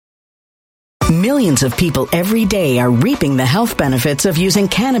Millions of people every day are reaping the health benefits of using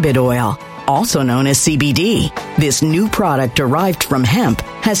cannabis oil, also known as CBD. This new product derived from hemp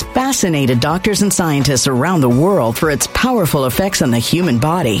has fascinated doctors and scientists around the world for its powerful effects on the human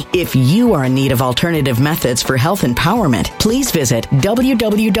body. If you are in need of alternative methods for health empowerment, please visit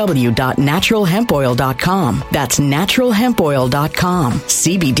www.naturalhempoil.com. That's naturalhempoil.com.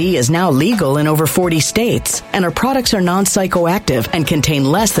 CBD is now legal in over 40 states, and our products are non-psychoactive and contain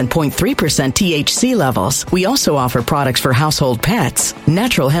less than 0.3% THC levels. We also offer products for household pets.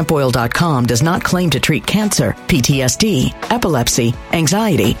 Naturalhempoil.com does not claim to treat cancer, PTSD, epilepsy,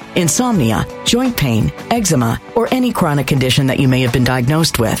 anxiety, insomnia, joint pain, eczema, or any chronic condition that you may have been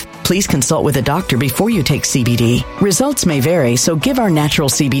diagnosed with. Please consult with a doctor before you take CBD. Results may vary, so give our natural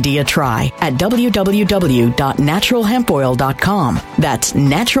CBD a try at www.naturalhempoil.com. That's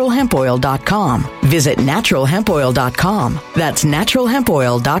naturalhempoil.com. Visit naturalhempoil.com. That's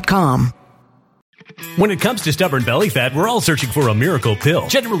naturalhempoil.com. When it comes to stubborn belly fat, we're all searching for a miracle pill.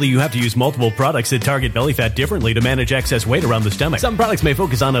 Generally, you have to use multiple products that target belly fat differently to manage excess weight around the stomach. Some products may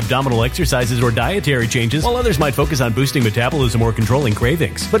focus on abdominal exercises or dietary changes, while others might focus on boosting metabolism or controlling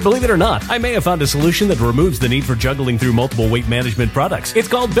cravings. But believe it or not, I may have found a solution that removes the need for juggling through multiple weight management products. It's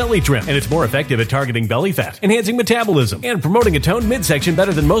called Belly Trim, and it's more effective at targeting belly fat, enhancing metabolism, and promoting a toned midsection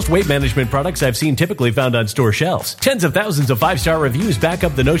better than most weight management products I've seen typically found on store shelves. Tens of thousands of 5-star reviews back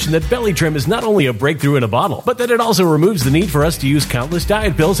up the notion that Belly Trim is not only a breakthrough in a bottle, but that it also removes the need for us to use countless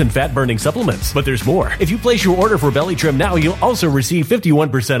diet pills and fat-burning supplements. But there's more. If you place your order for Belly Trim now, you'll also receive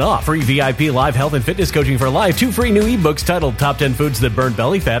 51% off, free VIP live health and fitness coaching for life, 2 free new ebooks titled Top 10 Foods That Burn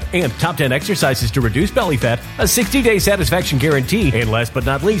Belly Fat and Top 10 Exercises to Reduce Belly Fat, a 60-day satisfaction guarantee, and last but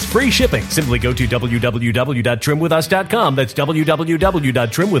not least, free shipping. Simply go to www.trimwithus.com. That's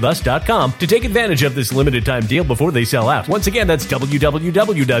www.trimwithus.com to take advantage of this limited time deal before they sell out. Once again, that's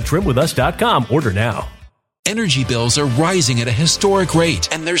www.trimwithus.com. Order now. Energy bills are rising at a historic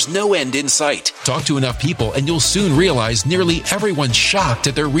rate, and there's no end in sight. Talk to enough people, and you'll soon realize nearly everyone's shocked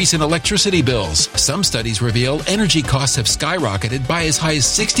at their recent electricity bills. Some studies reveal energy costs have skyrocketed by as high as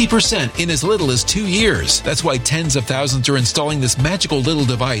 60% in as little as 2 years. That's why tens of thousands are installing this magical little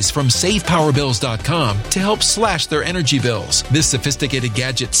device from SavePowerBills.com to help slash their energy bills. This sophisticated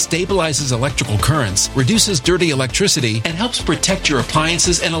gadget stabilizes electrical currents, reduces dirty electricity, and helps protect your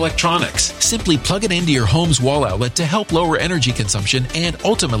appliances and electronics. Simply plug it into your home's wall outlet to help lower energy consumption and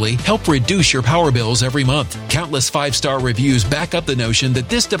ultimately help reduce your power bills every month. Countless 5-star reviews back up the notion that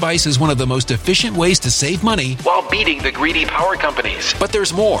this device is one of the most efficient ways to save money while beating the greedy power companies. But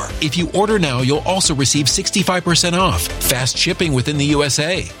there's more. If you order now, you'll also receive 65% off, fast shipping within the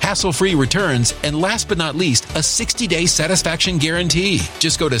USA, hassle-free returns, and last but not least, a 60-day satisfaction guarantee.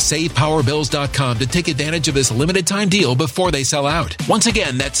 Just go to SavePowerBills.com to take advantage of this limited time deal before they sell out. Once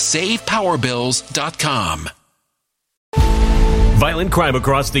again, that's SavePowerBills.com. Violent crime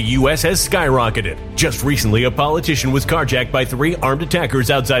across the U.S. has skyrocketed. Just recently, a politician was carjacked by 3 armed attackers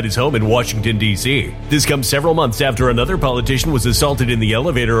outside his home in Washington, D.C. This comes several months after another politician was assaulted in the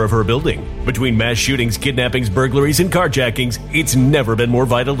elevator of her building. Between mass shootings, kidnappings, burglaries, and carjackings, it's never been more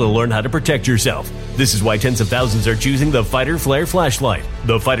vital to learn how to protect yourself. This is why tens of thousands are choosing the Fighter Flare flashlight.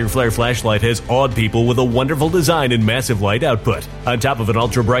 The Fighter Flare flashlight has awed people with a wonderful design and massive light output. On top of an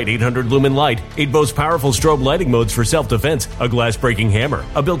ultra-bright 800-lumen light, it boasts powerful strobe lighting modes for self-defense, a glass-breaking hammer,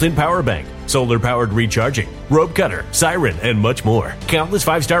 a built-in power bank, solar-powered recharging, rope cutter, siren, and much more. Countless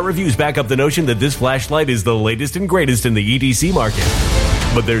 5-star reviews back up the notion that this flashlight is the latest and greatest in the EDC market.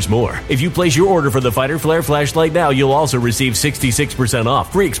 But there's more. If you place your order for the Fighter Flare flashlight now, you'll also receive 66%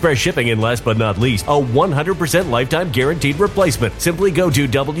 off, free express shipping, and last but not least, a 100% lifetime guaranteed replacement. Simply go to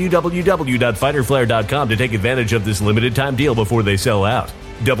www.fighterflare.com to take advantage of this limited time deal before they sell out.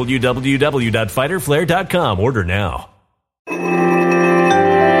 www.fighterflare.com. Order now.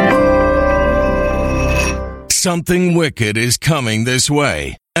 Something wicked is coming this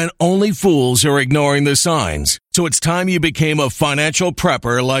way, and only fools are ignoring the signs. So it's time you became a financial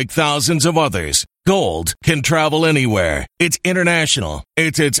prepper like thousands of others. Gold can travel anywhere. It's international.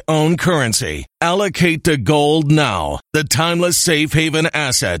 It's its own currency. Allocate to gold now, the timeless safe haven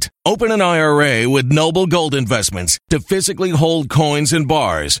asset. Open an IRA with Noble Gold Investments to physically hold coins and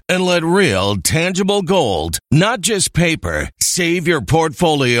bars and let real, tangible gold, not just paper, Save your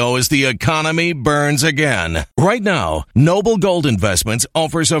portfolio as the economy burns again. Right now, Noble Gold Investments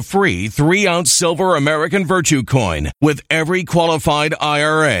offers a free 3-ounce silver American Virtue coin with every qualified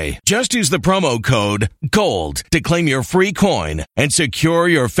IRA. Just use the promo code GOLD to claim your free coin and secure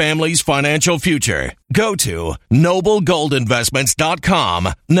your family's financial future. Go to noblegoldinvestments.com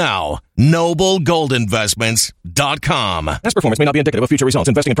now. noblegoldinvestments.com. Past performance may not be indicative of future results.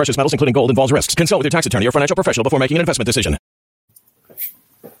 Investing in precious metals, including gold, involves risks. Consult with your tax attorney or financial professional before making an investment decision.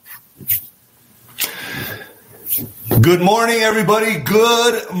 Good morning, everybody.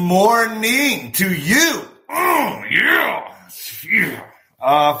 Good morning to you. Oh, yeah.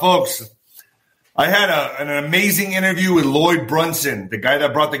 Folks, I had an amazing interview with Lloyd Brunson, the guy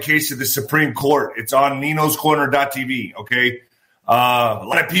that brought the case to the Supreme Court. It's on ninoscorner.tv, okay? A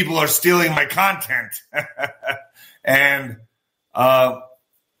lot of people are stealing my content. And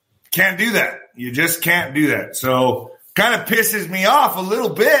can't do that. You just can't do that. So kind of pisses me off a little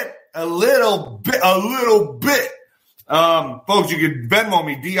bit. Folks, you can Venmo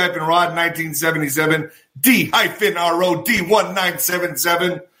me, D-Rod 1977, D-ROD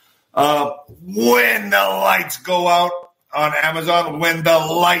 1977. When the lights go out on Amazon,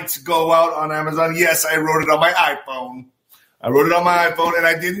 yes, I wrote it on my iPhone. And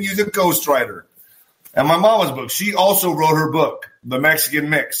I didn't use a ghostwriter. And my mama's book, she also wrote her book, The Mexican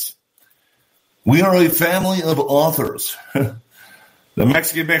Mix. We are a family of authors. The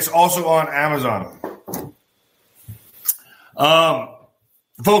Mexican Mix, also on Amazon.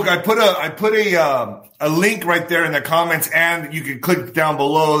 Folks, I put a link right there in the comments, and you can click down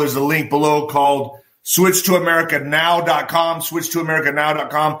below. There's a link below called switchtoamericanow.com,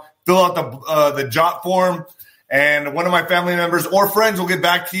 switchtoamericanow.com. Fill out the jot form, and one of my family members or friends will get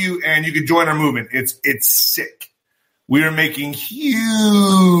back to you, and you can join our movement. It's sick. We are making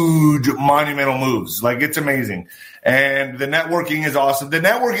huge monumental moves. Like, it's amazing. And the networking is awesome. The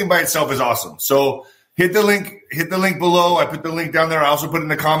networking by itself is awesome. So hit the link below. I put the link down there. I also put it in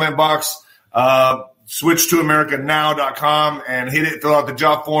the comment box. Switchtoamericanow.com and hit it, fill out the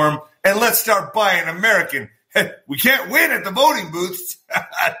job form, and let's start buying American. We can't win at the voting booths.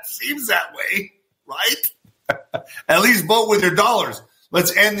 It seems that way, right? At least vote with your dollars.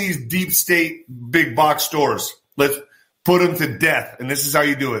 Let's end these deep state big box stores. Let's put them to death, and this is how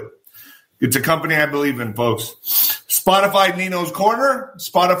you do it. It's a company I believe in, folks. Spotify, Nino's Corner.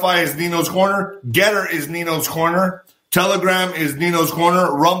 Spotify is Nino's Corner. Getter is Nino's Corner. Telegram is Nino's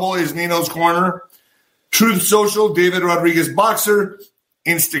Corner. Rumble is Nino's Corner. Truth Social, David Rodriguez Boxer.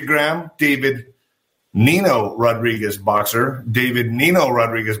 Instagram, David Nino Rodriguez Boxer. David Nino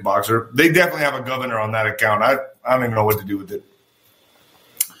Rodriguez Boxer. They definitely have a governor on that account. I don't even know what to do with it.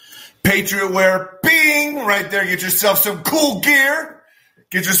 Patriot Wear, bing, right there. Get yourself some cool gear.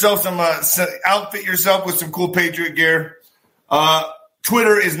 Get yourself some outfit yourself with some cool Patriot gear.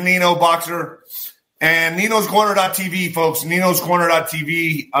 Twitter is Nino Boxer. And ninoscorner.tv, folks.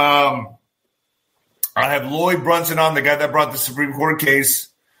 ninoscorner.tv. I have Lloyd Brunson on, the guy that brought the Supreme Court case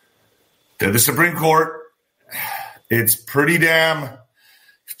to the Supreme Court. It's pretty damn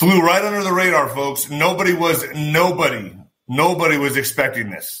flew right under the radar, folks. Nobody was expecting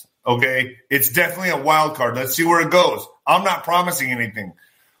this. Okay, it's definitely a wild card. Let's see where it goes. I'm not promising anything.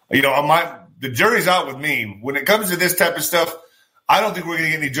 You know, the jury's out with me. When it comes to this type of stuff, I don't think we're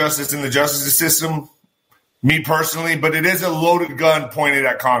going to get any justice in the justice system, me personally, but it is a loaded gun pointed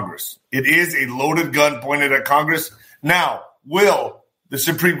at Congress. It is a loaded gun pointed at Congress. Now, will the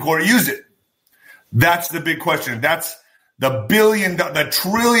Supreme Court use it? That's the big question. That's the $1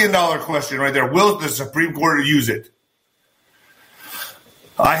 trillion question right there. Will the Supreme Court use it?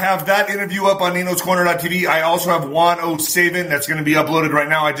 I have that interview up on ninoscorner.tv. I also have Juan O'Savin that's going to be uploaded right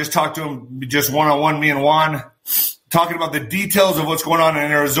now. I just talked to him just one-on-one, me and Juan, talking about the details of what's going on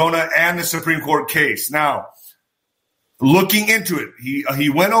in Arizona and the Supreme Court case. Now, looking into it, he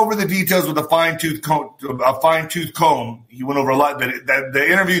went over the details with a fine-tooth comb. He went over a lot.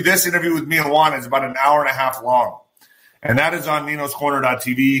 This interview with me and Juan is about an hour and a half long, and that is on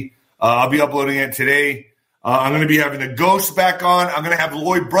ninoscorner.tv. I'll be uploading it today. I'm going to be having the Ghost back on. I'm going to have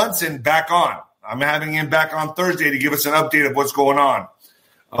Lloyd Brunson back on. I'm having him back on Thursday to give us an update of what's going on.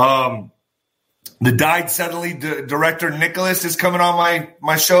 The Died Suddenly director Nicholas is coming on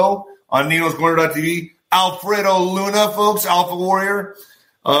my show on ninoscorner.tv. Alfredo Luna, folks, Alpha Warrior.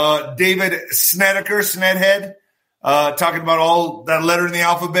 David Snedeker, Snedhead, talking about all that letter in the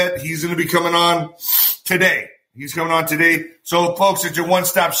alphabet. He's going to be coming on today. So, folks, it's your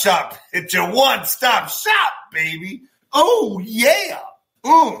one-stop shop. It's your one-stop shop, baby. Oh, yeah.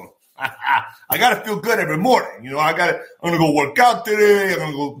 I got to feel good every morning. You know, I'm going to go work out today.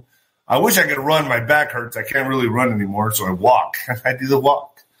 I wish I could run. My back hurts. I can't really run anymore, so I walk. I do the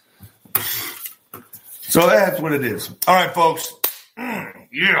walk. So that's what it is. All right, folks.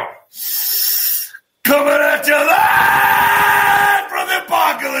 Yeah. Coming at you live from the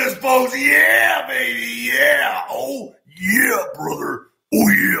apocalypse, folks. Yeah, baby. Yeah. Oh, yeah, brother. Oh,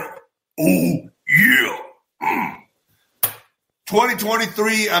 yeah. Oh, yeah.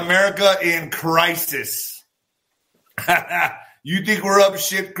 2023 America in crisis. You think we're up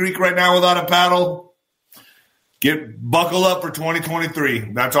shit creek right now without a paddle? Buckle up for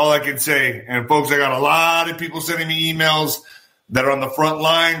 2023. That's all I can say. And folks, I got a lot of people sending me emails that are on the front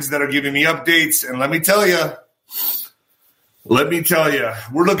lines that are giving me updates. And let me tell you,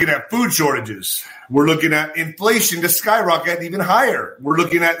 we're looking at food shortages. We're looking at inflation to skyrocket even higher. We're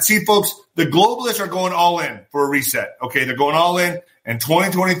looking at, see, folks, the globalists are going all in for a reset. Okay, they're going all in, and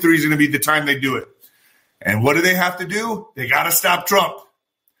 2023 is going to be the time they do it. And what do they have to do? They got to stop Trump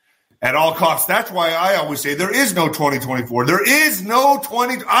at all costs. That's why I always say there is no 2024. There is no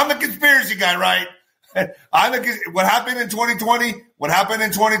 20. I'm the conspiracy guy, right? What happened in 2020? What happened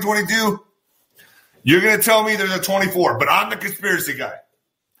in 2022? You're going to tell me there's a 24, but I'm the conspiracy guy.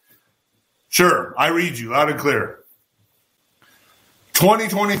 Sure, I read you loud and clear.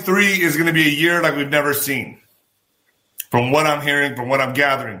 2023 is going to be a year like we've never seen. From what I'm hearing, from what I'm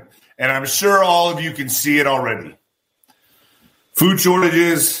gathering. And I'm sure all of you can see it already. Food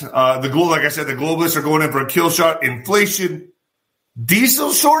shortages, like I said, the globalists are going in for a kill shot. Inflation,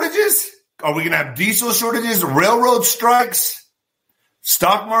 diesel shortages. Are we going to have diesel shortages, railroad strikes,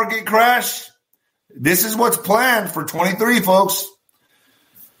 stock market crash? This is what's planned for 23, folks.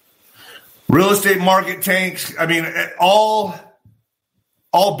 Real estate market tanks. I mean, all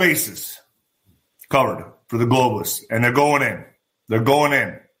bases covered for the globalists. And they're going in. They're going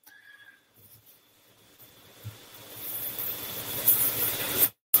in.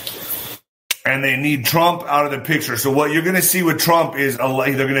 And they need Trump out of the picture. So what you're going to see with Trump is they're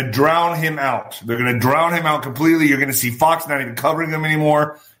going to drown him out. They're going to drown him out completely. You're going to see Fox not even covering him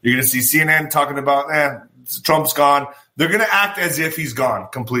anymore. You're going to see CNN talking about, Trump's gone. They're going to act as if he's gone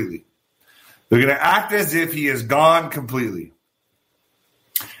completely. They're going to act as if he is gone completely.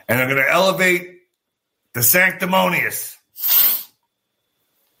 And they're going to elevate the sanctimonious.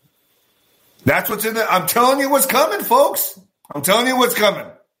 That's what's in there. I'm telling you what's coming, folks. I'm telling you what's coming.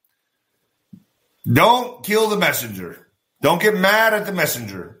 Don't kill the messenger. Don't get mad at the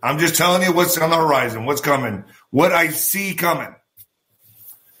messenger. I'm just telling you what's on the horizon, what's coming, what I see coming.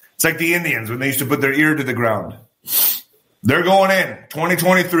 It's like the Indians when they used to put their ear to the ground. They're going in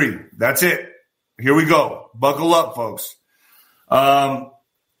 2023. That's it. Here we go. Buckle up, folks. So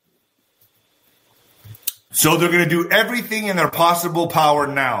they're going to do everything in their possible power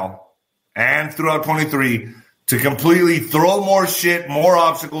now and throughout 23 to completely throw more shit, more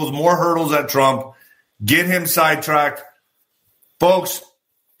obstacles, more hurdles at Trump, get him sidetracked. Folks,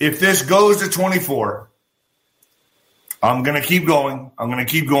 if this goes to 24, I'm going to keep going.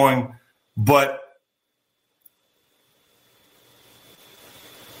 But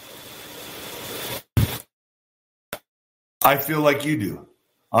I feel like you do.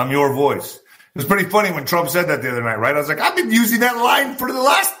 I'm your voice. It was pretty funny when Trump said that the other night, right? I was like, I've been using that line for the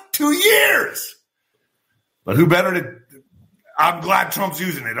last 2 years. But who better to – I'm glad Trump's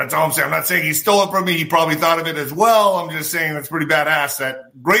using it. That's all I'm saying. I'm not saying he stole it from me. He probably thought of it as well. I'm just saying that's pretty badass that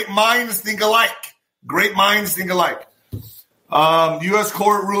great minds think alike. Great minds think alike. U.S.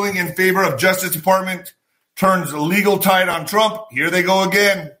 court ruling in favor of Justice Department turns legal tide on Trump. Here they go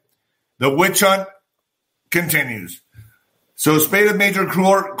again. The witch hunt continues. So spate of major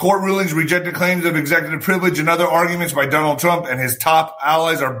court rulings rejected claims of executive privilege and other arguments by Donald Trump and his top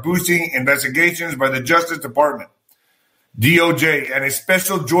allies are boosting investigations by the Justice Department, DOJ, and a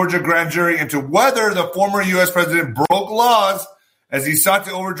special Georgia grand jury into whether the former U.S. president broke laws as he sought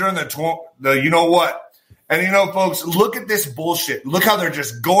to overturn the you-know-what. And, folks, look at this bullshit. Look how they're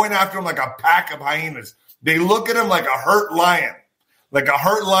just going after him like a pack of hyenas. They look at him like a hurt lion that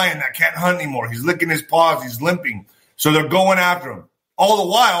can't hunt anymore. He's licking his paws. He's limping. So they're going after him. All the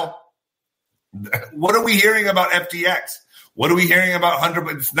while, what are we hearing about FTX? What are we hearing about Hunter?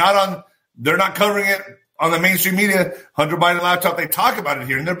 It's not on. They're not covering it on the mainstream media. Hunter Biden laptop. They talk about it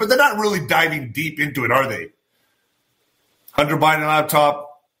here and there, but they're not really diving deep into it, are they? Hunter Biden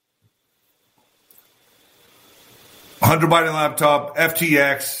laptop,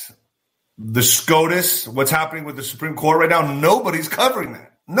 FTX, the SCOTUS. What's happening with the Supreme Court right now? Nobody's covering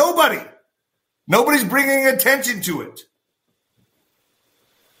that. Nobody's bringing attention to it.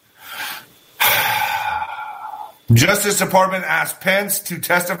 Justice Department asked Pence to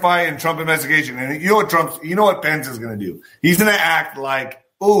testify in Trump investigation. And you know what Pence is going to do? He's going to act like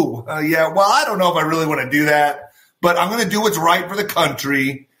Yeah, well, I don't know if I really want to do that, but I'm going to do what's right for the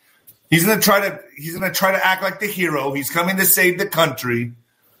country. He's going to try to act like the hero. He's coming to save the country.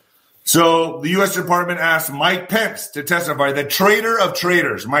 So the U.S. Department asked Mike Pence to testify, the traitor of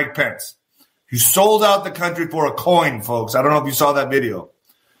traitors, Mike Pence, who sold out the country for a coin, folks. I don't know if you saw that video.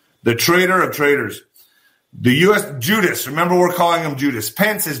 The traitor of traitors. The U.S. Judas. Remember, we're calling him Judas.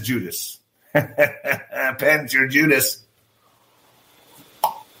 Pence is Judas. Pence, you're Judas.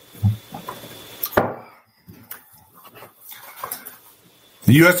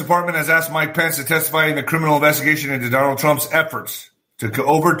 The U.S. Department has asked Mike Pence to testify in the criminal investigation into Donald Trump's efforts to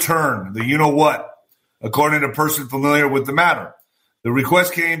overturn the you-know-what, according to a person familiar with the matter. The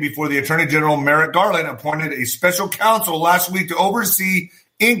request came before the Attorney General Merrick Garland appointed a special counsel last week to oversee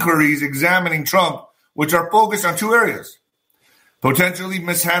inquiries examining Trump, which are focused on two areas: potentially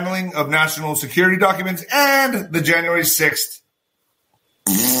mishandling of national security documents and the January 6th.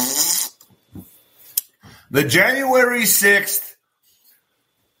 The January 6th.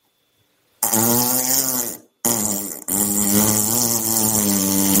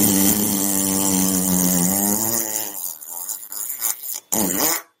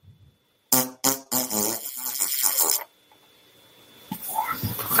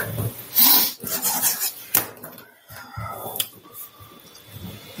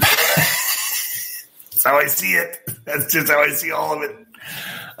 That's how I see it. That's just how I see all of it.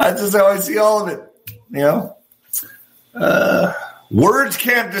 That's just how I see all of it. You know? Words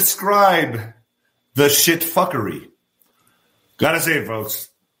can't describe the shit fuckery. Gotta say, folks,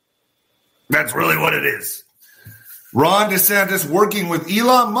 that's really what it is. Ron DeSantis working with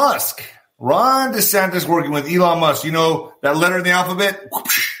Elon Musk. Ron DeSantis working with Elon Musk. You know that letter in the alphabet?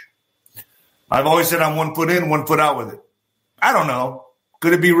 Whoosh. I've always said I'm 1 foot in, 1 foot out with it. I don't know.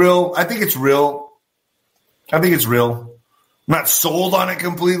 Could it be real? I think it's real. I'm not sold on it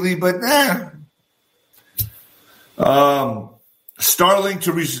completely, but Elon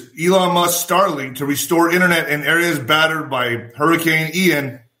Musk Starlink to restore internet in areas battered by Hurricane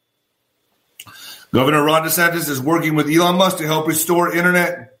Ian. Governor Ron DeSantis is working with Elon Musk to help restore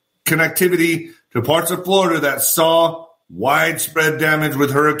internet connectivity to parts of Florida that saw widespread damage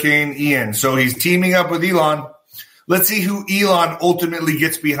with Hurricane Ian. So he's teaming up with Elon. Let's see who Elon ultimately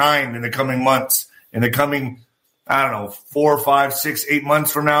gets behind in the coming months, in the coming, 4, 5, 6, 8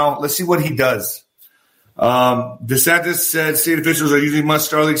 months from now. Let's see what he does. DeSantis said state officials are using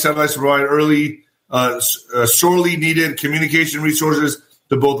Musk Starlink satellites to provide early, sorely needed communication resources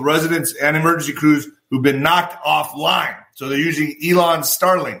to both residents and emergency crews who've been knocked offline. So they're using Elon's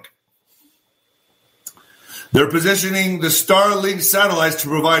Starlink. They're positioning the Starlink satellites to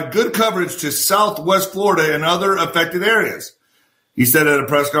provide good coverage to Southwest Florida and other affected areas. He said at a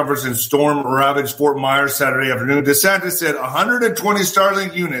press conference in storm-ravaged Fort Myers Saturday afternoon. DeSantis said 120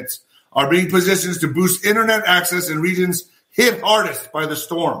 Starlink units are being positioned to boost internet access in regions hit hardest by the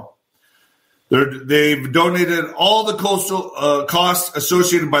storm. They've donated all the coastal costs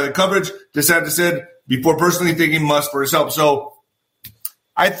associated by the coverage, DeSantis said, before personally thanking Musk for his help. So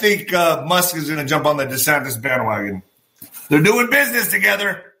I think Musk is going to jump on the DeSantis bandwagon. They're doing business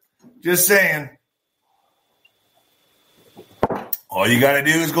together. Just saying. All you got to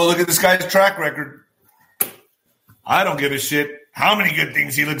do is go look at this guy's track record. I don't give a shit how many good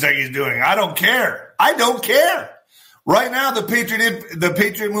things he looks like he's doing. I don't care. Right now, the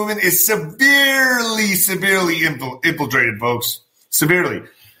Patriot movement is severely infiltrated, folks. Severely.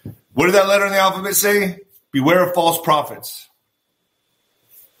 What did that letter in the alphabet say? Beware of false prophets.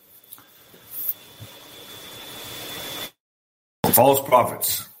 False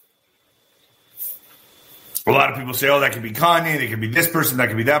prophets. A lot of people say, that could be Kanye, that could be this person, that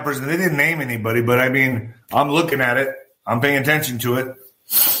could be that person. They didn't name anybody, but I mean, I'm looking at it. I'm paying attention to it.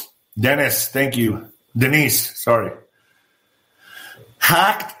 Denise, thank you. Denise, sorry.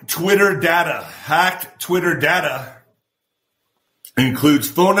 Hacked Twitter data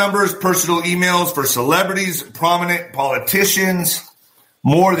includes phone numbers, personal emails for celebrities, prominent politicians.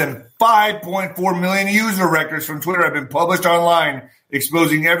 More than 5.4 million user records from Twitter have been published online,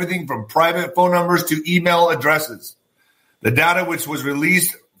 exposing everything from private phone numbers to email addresses. The data, which was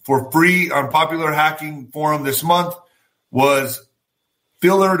released for free on popular hacking forum this month, was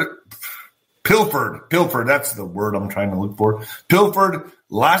pilfered, that's the word I'm trying to look for, pilfered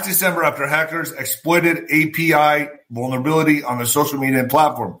last December after hackers exploited API vulnerability on the social media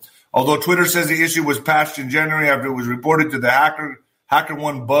platform. Although Twitter says the issue was patched in January after it was reported to the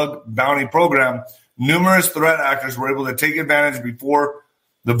HackerOne bug bounty program, numerous threat actors were able to take advantage before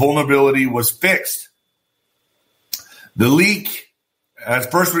the vulnerability was fixed. The leak as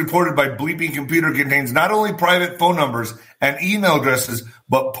first reported by Bleeping Computer, contains not only private phone numbers and email addresses,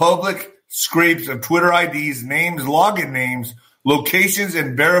 but public scrapes of Twitter IDs, names, login names, locations,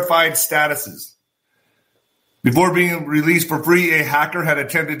 and verified statuses. Before being released for free, a hacker had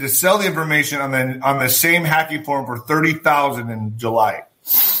attempted to sell the information on the same hacking forum for $30,000 in July.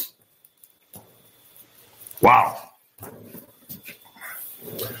 Wow.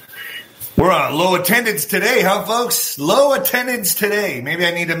 We're on low attendance today, huh, folks? Low attendance today. Maybe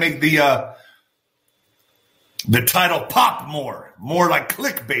I need to make the title pop more like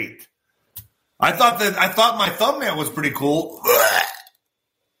clickbait. I thought my thumbnail was pretty cool.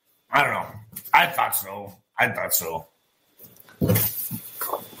 I don't know. I thought so. In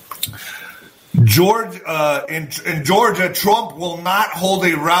Georgia, Trump will not hold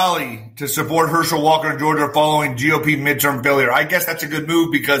a rally to support Herschel Walker in Georgia following GOP midterm failure. I guess that's a good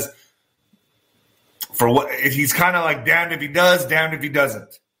move because if he's kind of like damned if he does, damned if he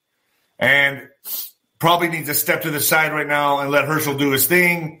doesn't. And probably needs to step to the side right now and let Herschel do his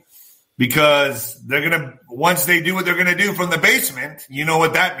thing because they're going to, once they do what they're going to do from the basement, you know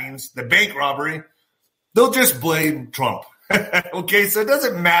what that means, the bank robbery, they'll just blame Trump. Okay, so it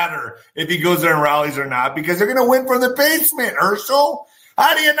doesn't matter if he goes there and rallies or not because they're going to win from the basement, Herschel.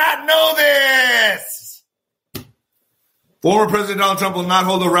 How do you not know this? Former President Donald Trump will not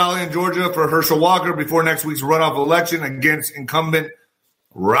hold a rally in Georgia for Herschel Walker before next week's runoff election against incumbent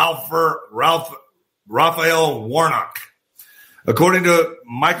Raphael Warnock. According to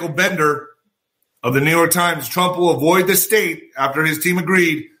Michael Bender of the New York Times, Trump will avoid the state after his team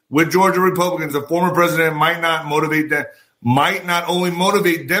agreed with Georgia Republicans. The former president might not only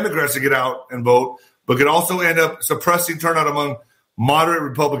motivate Democrats to get out and vote, but could also end up suppressing turnout among moderate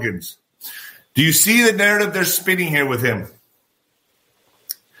Republicans. Do you see the narrative they're spinning here with him?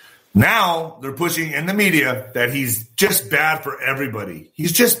 Now they're pushing in the media that he's just bad for everybody.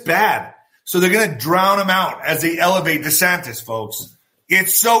 He's just bad. So they're going to drown him out as they elevate DeSantis, folks.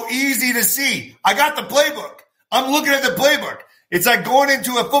 It's so easy to see. I got the playbook. I'm looking at the playbook. It's like going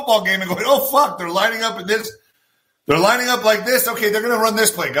into a football game and going, oh, fuck, they're lining up in this. They're lining up like this. Okay, they're going to run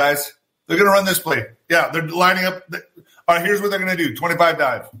this play, guys. They're going to run this play. Yeah, they're lining up. All right, here's what they're going to do. 25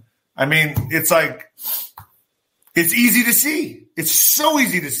 dive. I mean, it's like, it's easy to see. It's so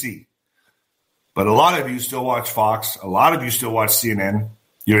easy to see. But a lot of you still watch Fox. A lot of you still watch CNN.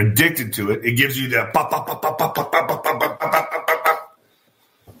 You're addicted to it. It gives you that pop, pop, pop, pop, pop, pop, pop, pop, pop, pop, pop, pop, pop.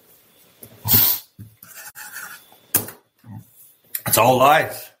 It's all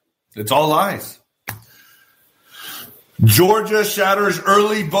lies. It's all lies. Georgia shatters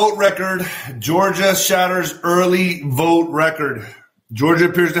early vote record. Georgia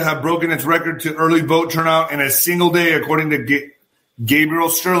appears to have broken its record to early vote turnout in a single day, according to Gabriel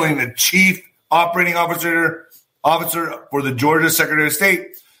Sterling, the chief operating officer for the Georgia Secretary of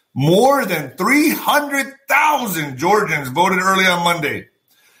State. More than 300,000 Georgians voted early on Monday,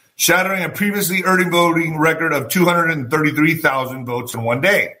 shattering a previously early voting record of 233,000 votes in one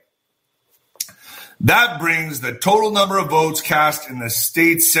day. That brings the total number of votes cast in the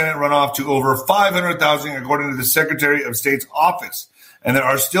state Senate runoff to over 500,000, according to the Secretary of State's office. And there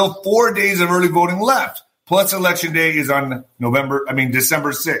are still 4 days of early voting left. Plus, Election Day is on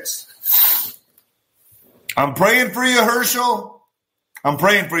December 6th. I'm praying for you, Herschel. I'm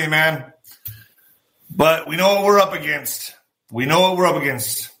praying for you, man. But we know what we're up against.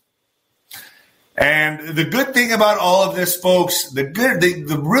 And the good thing about all of this, folks, the good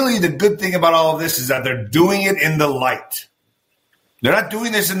thing about all of this is that they're doing it in the light. They're not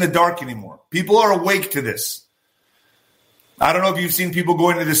doing this in the dark anymore. People are awake to this. I don't know if you've seen people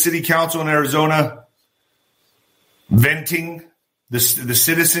going to the city council in Arizona, venting, the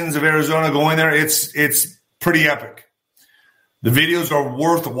citizens of Arizona going there. It's pretty epic. The videos are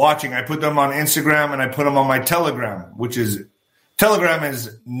worth watching. I put them on Instagram and I put them on my Telegram, Telegram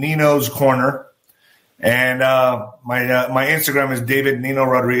is Nino's Corner. And my Instagram is David Nino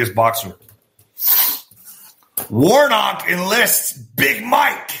Rodriguez Boxer. Warnock enlists Big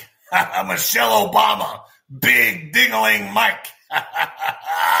Mike, Michelle Obama, Big Dingling Mike,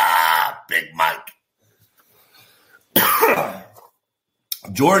 Big Mike.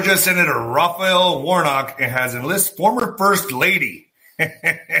 Georgia Senator Raphael Warnock has enlisted former First Lady.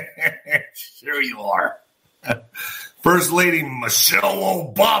 Sure you are. First Lady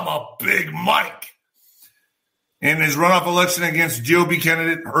Michelle Obama, Big Mike, in his runoff election against GOP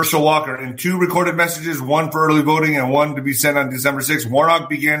candidate Herschel Walker. In 2 recorded messages, one for early voting and one to be sent on December 6th, Warnock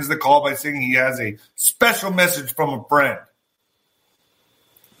begins the call by saying he has a special message from a friend.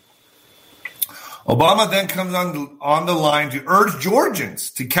 Obama then comes on the line to urge Georgians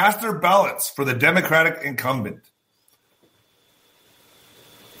to cast their ballots for the Democratic incumbent.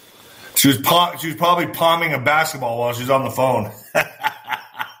 She was probably palming a basketball while she was on the phone.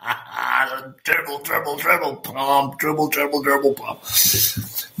 Dribble, palm, dribble, palm.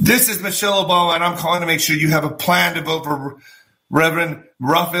 This is Michelle Obama, and I'm calling to make sure you have a plan to vote for Reverend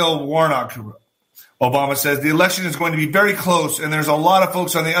Raphael Warnock. Obama says the election is going to be very close, and there's a lot of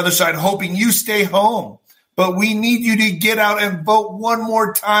folks on the other side hoping you stay home. But we need you to get out and vote one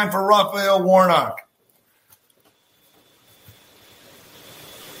more time for Raphael Warnock.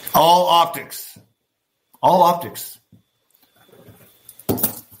 All optics.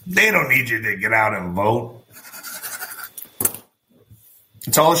 They don't need you to get out and vote.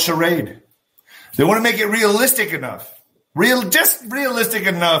 It's all a charade. They want to make it realistic enough. Just realistic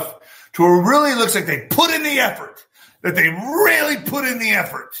enough to where it really looks like they put in the effort. That they really put in the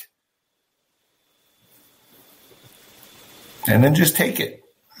effort. And then just take it.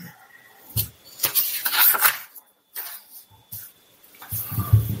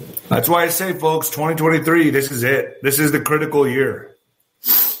 That's why I say, folks, 2023, this is it. This is the critical year.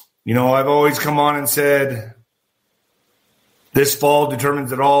 You know, I've always come on and said this fall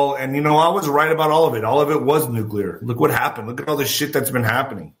determines it all. And, you know, I was right about all of it. All of it was nuclear. Look what happened. Look at all the shit that's been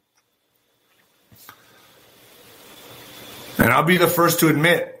happening. And I'll be the first to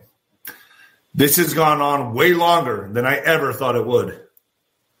admit, this has gone on way longer than I ever thought it would.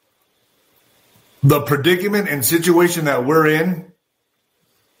 The predicament and situation that we're in,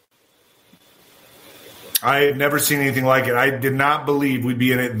 I had never seen anything like it. I did not believe we'd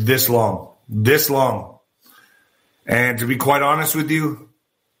be in it this long. And to be quite honest with you,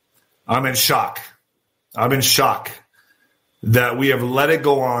 I'm in shock. That we have let it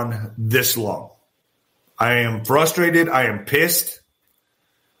go on this long. I am frustrated. I am pissed.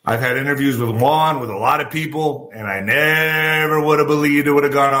 I've had interviews with Juan, with a lot of people, and I never would have believed it would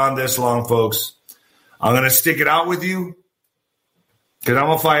have gone on this long, folks. I'm going to stick it out with you because I'm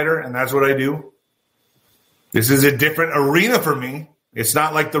a fighter, and that's what I do. This is a different arena for me. It's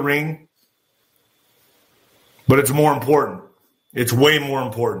not like the ring, but it's more important. It's way more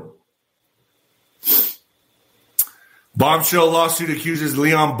important. Bombshell lawsuit accuses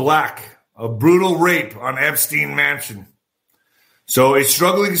Leon Black of brutal rape on Epstein Mansion. So a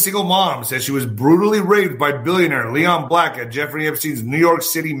struggling single mom says she was brutally raped by billionaire Leon Black at Jeffrey Epstein's New York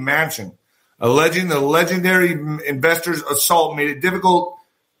City mansion, alleging the legendary investor's assault made it difficult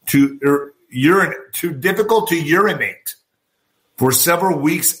to urinate for several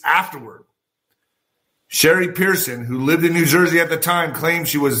weeks afterward. Sherry Pearson, who lived in New Jersey at the time, claimed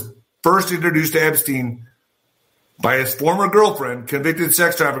she was first introduced to Epstein by his former girlfriend, convicted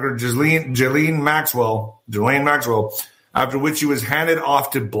sex trafficker Ghislaine Maxwell, after which he was handed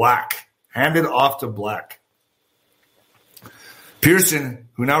off to Black. Pearson,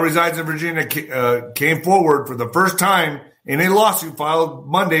 who now resides in Virginia, came forward for the first time in a lawsuit filed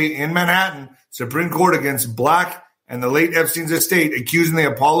Monday in Manhattan Supreme Court against Black and the late Epstein's estate, accusing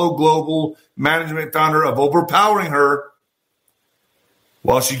the Apollo Global Management founder of overpowering her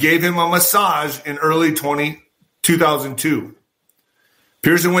while she gave him a massage in early 2002.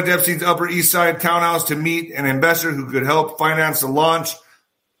 Pearson went to Epstein's Upper East Side townhouse to meet an investor who could help finance the launch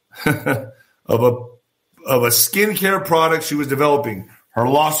of a skincare product she was developing. Her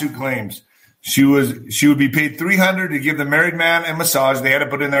lawsuit claims she would be paid $300 to give the married man a massage. They had to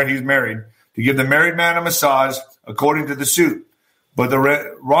put in there he's married, to give the married man a massage, according to the suit. But the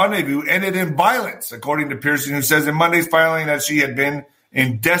rendezvous ended in violence, according to Pearson, who says in Monday's filing that she had been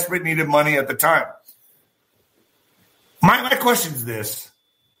in desperate need of money at the time. My question is this.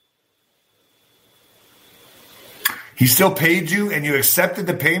 He still paid you and you accepted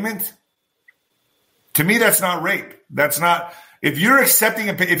the payment? To me, that's not rape. That's not, if you're accepting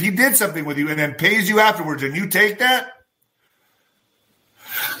if he did something with you and then pays you afterwards and you take that,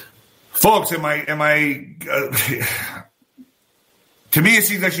 folks, to me, it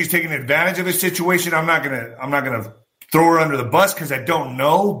seems like she's taking advantage of a situation. I'm not gonna throw her under the bus because I don't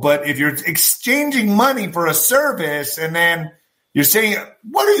know. But if you're exchanging money for a service and then you're saying,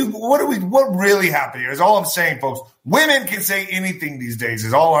 what really happened here? Is all I'm saying, folks. Women can say anything these days.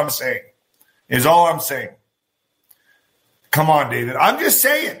 Is all I'm saying. Come on, David. I'm just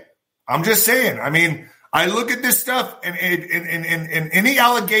saying. I mean, I look at this stuff and any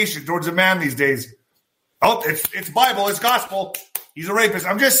allegation towards a man these days. Oh, it's Bible. It's gospel. He's a rapist.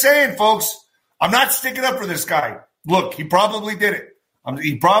 I'm just saying, folks. I'm not sticking up for this guy. Look, he probably did it. I'm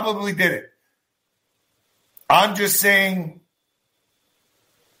just saying.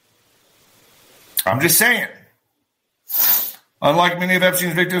 Unlike many of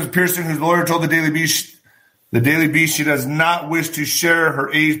Epstein's victims, Pearson, whose lawyer told the Daily Beast she does not wish to share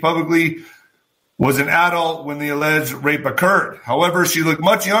her age publicly, was an adult when the alleged rape occurred. However, she looked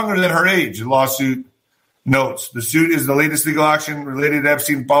much younger than her age, the lawsuit notes. The suit is the latest legal action related to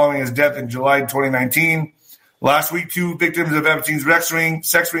Epstein following his death in July 2019. Last week, 2 victims of Epstein's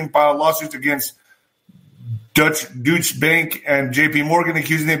sex ring filed lawsuits against Deutsche Bank and JP Morgan,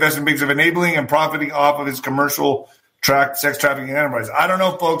 accusing the investment banks of enabling and profiting off of his commercial sex trafficking enterprise. I don't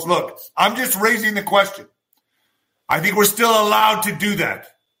know, folks. Look, I'm just raising the question. I think we're still allowed to do that.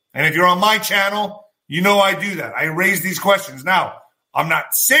 And if you're on my channel, you know I do that. I raise these questions. Now, I'm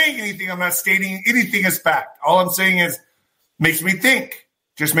not saying anything. I'm not stating anything as fact. All I'm saying is makes me think,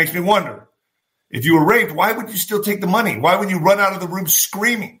 just makes me wonder. If you were raped, why would you still take the money? Why would you run out of the room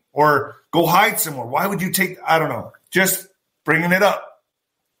screaming or go hide somewhere? Why would you take, I don't know, just bringing it up.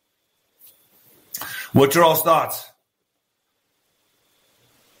 What's your all's thoughts?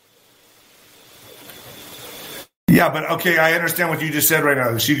 Yeah, but okay, I understand what you just said right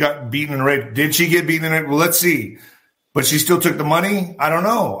now. She got beaten and raped. Did she get beaten and raped? Well, let's see. But she still took the money? I don't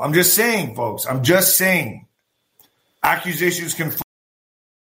know. I'm just saying, folks. I'm just saying. Accusations can...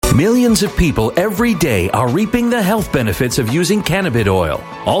 Millions of people every day are reaping the health benefits of using cannabis oil,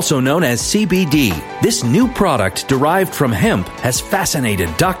 also known as CBD. This new product derived from hemp has fascinated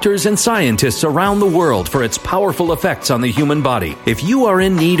doctors and scientists around the world for its powerful effects on the human body. If you are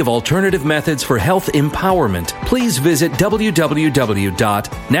in need of alternative methods for health empowerment, please visit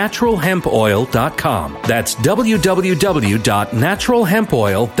www.naturalhempoil.com. That's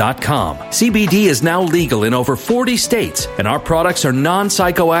www.naturalhempoil.com. CBD is now legal in over 40 states, and our products are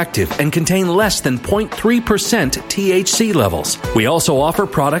non-psychoactive and contain less than 0.3% THC levels. We also offer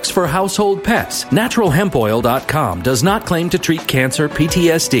products for household pets. NaturalHempOil.com does not claim to treat cancer,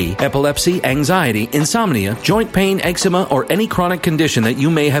 PTSD, epilepsy, anxiety, insomnia, joint pain, eczema, or any chronic condition that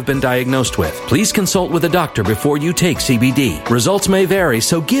you may have been diagnosed with. Please consult with a doctor before you take CBD. Results may vary,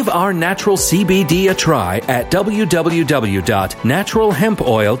 so give our natural CBD a try at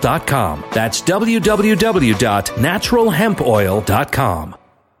www.naturalhempoil.com. That's www.naturalhempoil.com.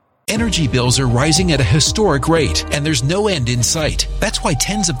 Energy bills are rising at a historic rate, and there's no end in sight. That's why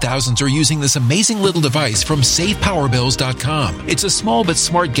tens of thousands are using this amazing little device from SavePowerBills.com. It's a small but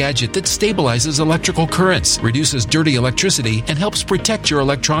smart gadget that stabilizes electrical currents, reduces dirty electricity, and helps protect your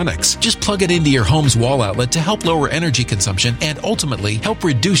electronics. Just plug it into your home's wall outlet to help lower energy consumption and ultimately help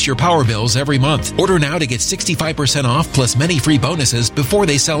reduce your power bills every month. Order now to get 65% off plus many free bonuses before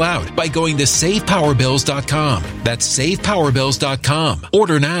they sell out by going to SavePowerBills.com. That's SavePowerBills.com.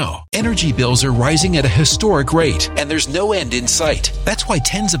 Order now. Energy bills are rising at a historic rate, and there's no end in sight. That's why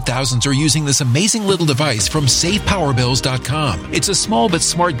tens of thousands are using this amazing little device from SavePowerBills.com. It's a small but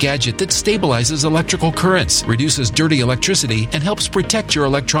smart gadget that stabilizes electrical currents, reduces dirty electricity, and helps protect your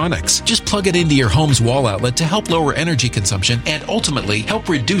electronics. Just plug it into your home's wall outlet to help lower energy consumption and ultimately help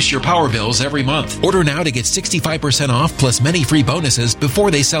reduce your power bills every month. Order now to get 65% off plus many free bonuses before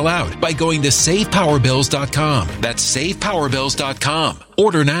they sell out by going to SavePowerBills.com. That's SavePowerBills.com.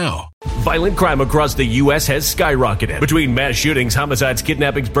 Order now. Violent crime across the U.S. has skyrocketed. Between mass shootings, homicides,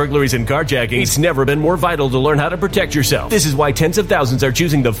 kidnappings, burglaries, and carjackings, it's never been more vital to learn how to protect yourself. This is why tens of thousands are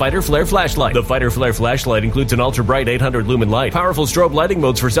choosing the Fighter Flare flashlight. The Fighter Flare flashlight includes an ultra-bright 800-lumen light, powerful strobe lighting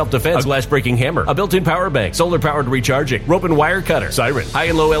modes for self-defense, a glass-breaking hammer, a built-in power bank, solar-powered recharging, rope and wire cutter, siren, high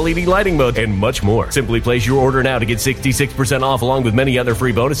and low LED lighting mode, and much more. Simply place your order now to get 66% off along with many other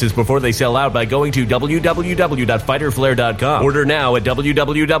free bonuses before they sell out by going to www.fighterflare.com. Order now at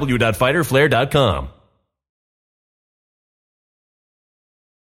www.fighterflare.com.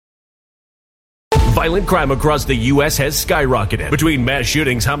 Violent crime across the U.S. has skyrocketed. Between mass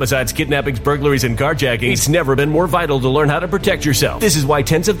shootings, homicides, kidnappings, burglaries, and carjackings, it's never been more vital to learn how to protect yourself. This is why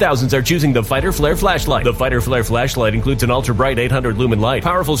tens of thousands are choosing the Fighter Flare flashlight. The Fighter Flare flashlight includes an ultra-bright 800-lumen light,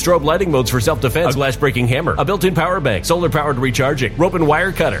 powerful strobe lighting modes for self-defense, a glass-breaking hammer, a built-in power bank, solar-powered recharging, rope and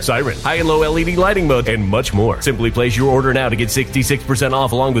wire cutter, siren, high and low LED lighting mode, and much more. Simply place your order now to get 66%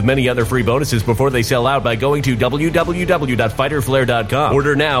 off along with many other free bonuses before they sell out by going to www.fighterflare.com.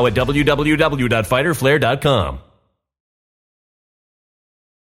 Order now at www.fighterflare.com.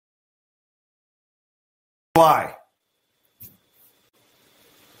 Why?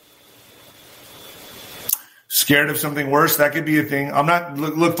 Scared of something worse? That could be a thing. I'm not,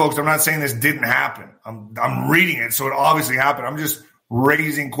 look, folks, I'm not saying this didn't happen. I'm reading it, so it obviously happened. I'm just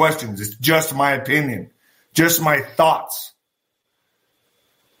raising questions. It's just my opinion, just my thoughts.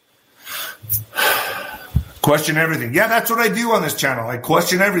 Question everything. Yeah, that's what I do on this channel. I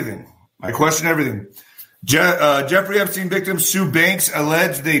question everything. Jeffrey Epstein victims sue banks,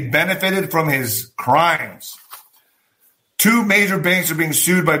 allege they benefited from his crimes. 2 major banks are being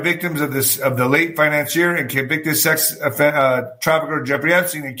sued by victims of the late financier and convicted sex trafficker Jeffrey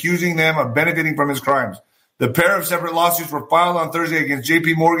Epstein, accusing them of benefiting from his crimes. The pair of separate lawsuits were filed on Thursday against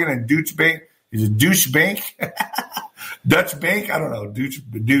J.P. Morgan and Deutsche Bank. Is it Deutsche Bank? Dutch Bank? I don't know.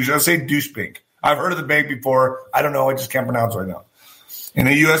 Douche. I'll say Deutsche Bank. I've heard of the bank before. I don't know. I just can't pronounce it right now. In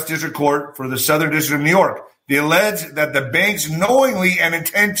a U.S. District Court for the Southern District of New York, they allege that the banks knowingly and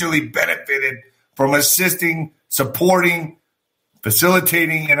intentionally benefited from assisting, supporting,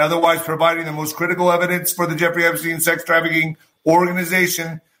 facilitating, and otherwise providing the most critical evidence for the Jeffrey Epstein sex trafficking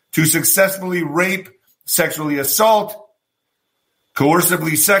organization to successfully rape, sexually assault,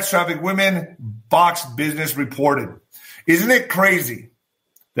 coercively sex traffic women, Fox Business reported. Isn't it crazy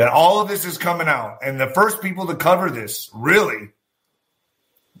that all of this is coming out? And the first people to cover this, really,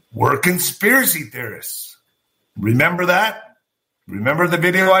 were conspiracy theorists. Remember that? Remember the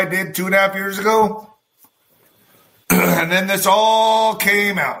video I did 2.5 years ago? And then this all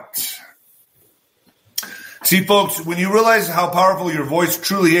came out. See, folks, when you realize how powerful your voice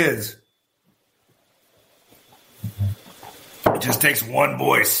truly is, it just takes one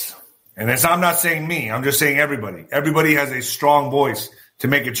voice. And I'm not saying me. I'm just saying everybody. Everybody has a strong voice to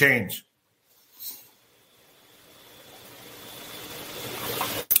make a change.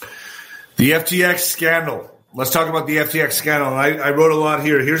 The FTX scandal. Let's talk about the FTX scandal. I wrote a lot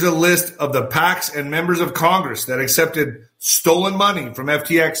here. Here's a list of the PACs and members of Congress that accepted stolen money from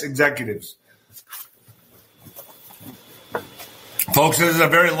FTX executives. Folks, this is a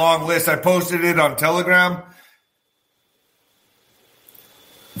very long list. I posted it on Telegram.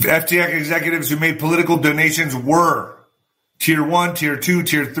 FTX executives who made political donations were Tier 1, Tier 2,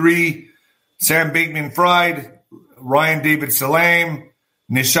 Tier 3, Sam Bankman-Fried, Ryan David Salam,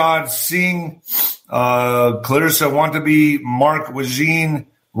 Nishad Singh, Clarissa Wantabe, Mark Wajin,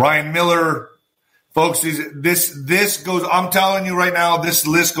 Ryan Miller. Folks, this goes, I'm telling you right now, this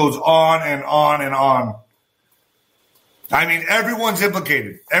list goes on and on and on. I mean, everyone's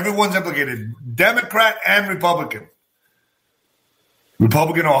implicated. Everyone's implicated. Democrat and Republican.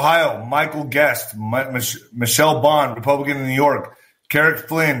 Republican Ohio, Michael Guest, Michelle Bond, Republican in New York. Carrick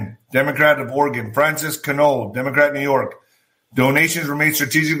Flynn, Democrat of Oregon. Francis Knoll, Democrat in New York. Donations were made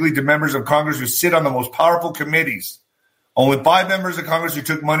strategically to members of Congress who sit on the most powerful committees. Only 5 members of Congress who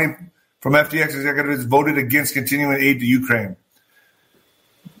took money from FTX executives voted against continuing aid to Ukraine.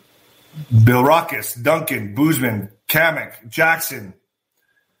 Bilrakis, Duncan, Boozman, Kamek, Jackson.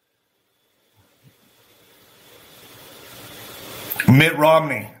 Mitt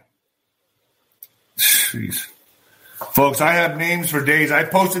Romney. Jeez. Folks, I have names for days. I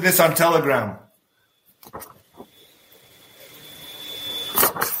posted this on Telegram.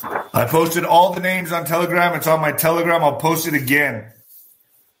 I posted all the names on Telegram. It's on my Telegram. I'll post it again.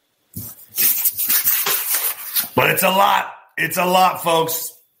 But it's a lot. It's a lot,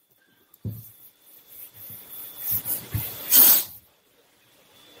 folks.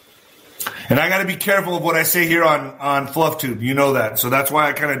 And I got to be careful of what I say here on FluffTube. You know that. So that's why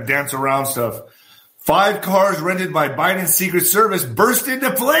I kind of dance around stuff. 5 cars rented by Biden's Secret Service burst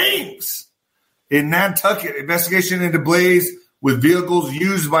into flames in Nantucket. Investigation into blaze with vehicles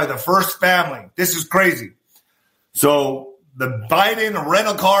used by the first family. This is crazy. So the Biden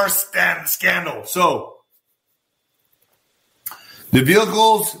rental car scandal. So the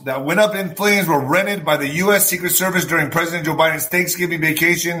vehicles that went up in flames were rented by the U.S. Secret Service during President Joe Biden's Thanksgiving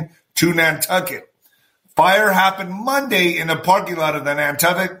vacation to Nantucket. Fire happened Monday in the parking lot of the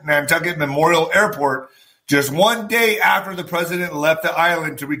Nantucket Memorial Airport, just one day after the president left the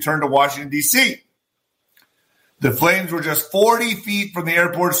island to return to Washington, D.C. The flames were just 40 feet from the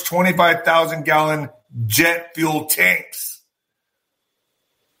airport's 25,000-gallon jet fuel tanks.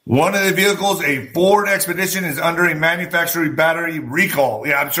 One of the vehicles, a Ford Expedition, is under a manufacturing battery recall.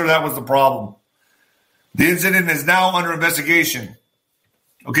 Yeah, I'm sure that was the problem. The incident is now under investigation.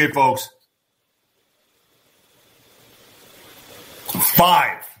 Okay, folks.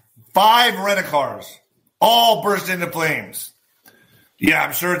 5 rent-a-cars all burst into flames. Yeah,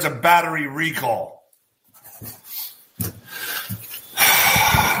 I'm sure it's a battery recall.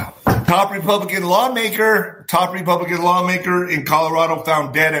 Top Republican lawmaker in Colorado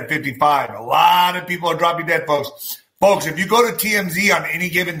found dead at 55. A lot of people are dropping dead, folks. Folks, if you go to TMZ on any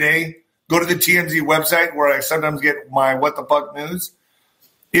given day, go to the TMZ website where I sometimes get my what the fuck news.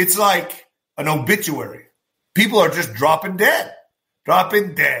 It's like an obituary. People are just dropping dead.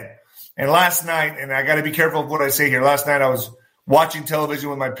 And last night, and I got to be careful of what I say here. Last night I was watching television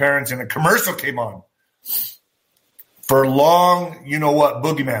with my parents and a commercial came on for long, you know what,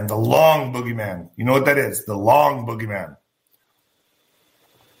 boogeyman, the long boogeyman. You know what that is? The long boogeyman.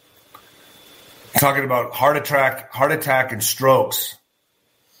 talking about heart attack and strokes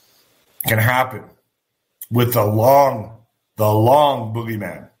can happen with the long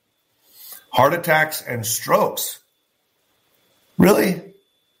boogeyman. Heart attacks and strokes. Really?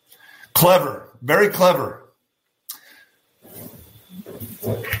 Clever. Very clever.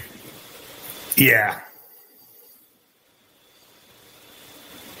 Yeah.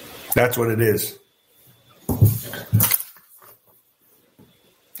 That's what it is.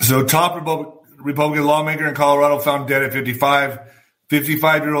 So top Republican lawmaker in Colorado found dead at 55.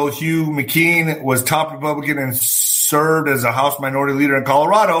 55-year-old Hugh McKean was top Republican and served as a House Minority Leader in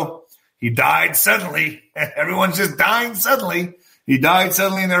Colorado. He died suddenly. Everyone's just dying suddenly. He died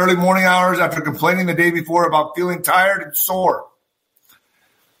suddenly in the early morning hours after complaining the day before about feeling tired and sore.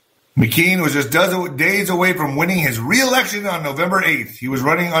 McKean was just days away from winning his re-election on November 8th. He was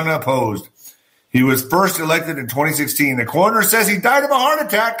running unopposed. He was first elected in 2016. The coroner says he died of a heart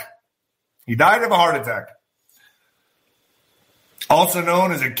attack. Also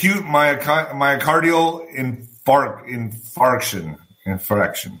known as acute myocardial infarction,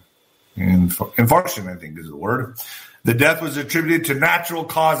 I think is the word. The death was attributed to natural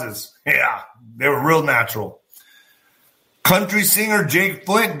causes. Yeah, they were real natural. Country singer Jake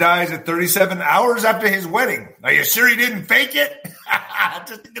Flint dies at 37 hours after his wedding. Are you sure he didn't fake it?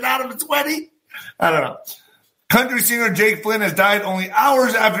 Just to get out of his wedding? I don't know. Country singer Jake Flint has died only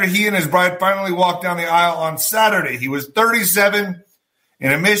hours after he and his bride finally walked down the aisle on Saturday. He was 37.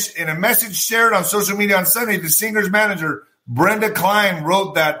 In a message shared on social media on Sunday, the singer's manager, Brenda Klein,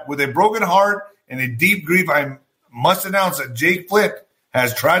 wrote that with a broken heart and a deep grief, I must announce that Jake Flint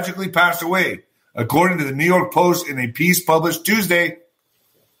has tragically passed away, according to the New York Post in a piece published Tuesday.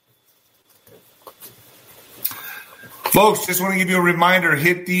 Folks, just want to give you a reminder,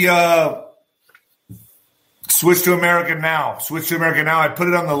 hit the Switch to America Now. Switch to America Now. I put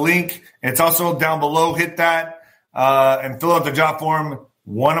it on the link. It's also down below. Hit that and fill out the job form.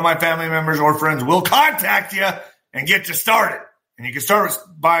 One of my family members or friends will contact you and get you started. And you can start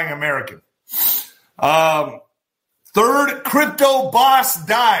buying American. Third crypto boss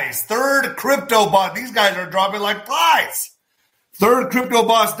dies. These guys are dropping like flies. Third crypto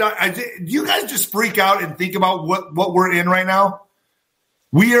boss dies. Do you guys just freak out and think about what we're in right now?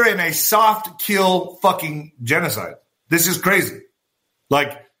 We are in a soft kill fucking genocide. This is crazy.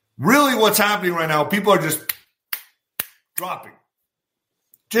 Like, really what's happening right now, people are just dropping.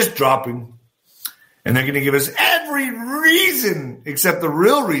 Just dropping. And they're going to give us every reason except the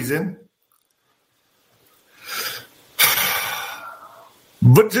real reason.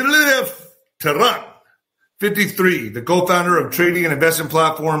 But to live, to run. 53, the co-founder of trading and investment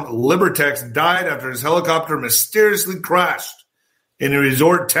platform Libertex, died after his helicopter mysteriously crashed in a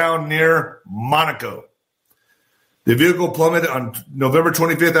resort town near Monaco. The vehicle plummeted on November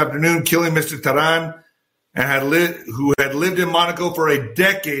 25th afternoon, killing Mr. Taran, who had lived in Monaco for a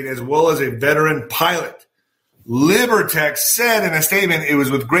decade, as well as a veteran pilot. Libertex said in a statement, it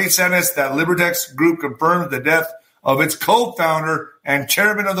was with great sadness that Libertex Group confirmed the death of its co-founder and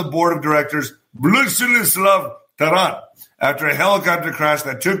chairman of the board of directors, Vladislav Taran, after a helicopter crash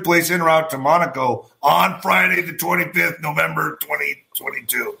that took place en route to Monaco on Friday, the 25th, November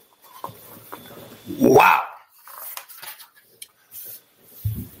 2022. Wow.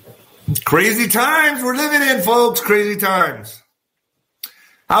 Crazy times we're living in, folks. Crazy times.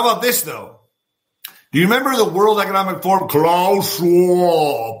 How about this, though? Do you remember the World Economic Forum? Klaus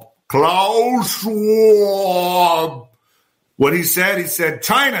Schwab. What he said,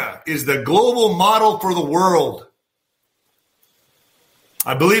 China is the global model for the world.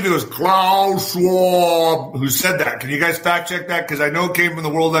 I believe it was Klaus Schwab who said that. Can you guys fact check that? Because I know it came from the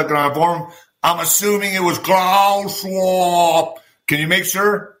World Economic Forum. I'm assuming it was Klaus Schwab. Can you make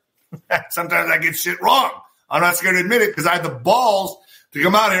sure? Sometimes I get shit wrong. I'm not scared to admit it because I have the balls to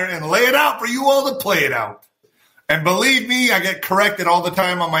come out here and lay it out for you all to play it out. And believe me, I get corrected all the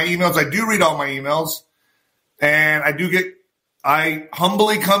time on my emails. I do read all my emails. And I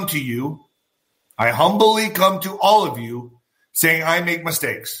humbly come to you. I humbly come to all of you saying I make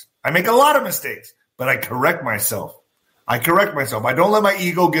mistakes. I make a lot of mistakes, but I correct myself. I don't let my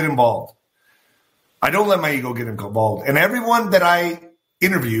ego get involved. And everyone that I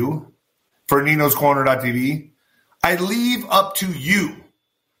interview for Nino'sCorner.tv, I leave up to you.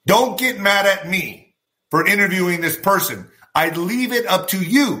 Don't get mad at me for interviewing this person. I leave it up to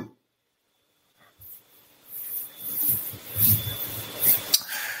you.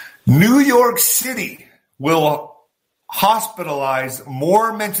 New York City will hospitalize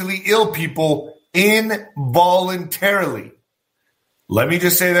more mentally ill people involuntarily. Let me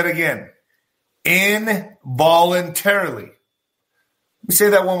just say that again. Involuntarily. Let me say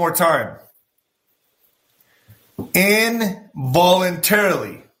that one more time.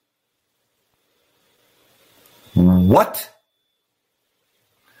 involuntarily. What?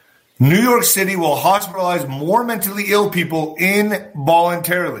 New York City will hospitalize more mentally ill people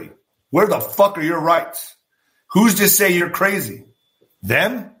involuntarily. Where the fuck are your rights? Who's to say you're crazy?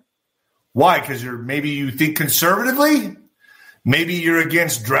 Them? Why? Because maybe you think conservatively? Maybe you're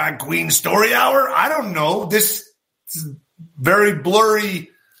against drag queen story hour? I don't know. This is very blurry.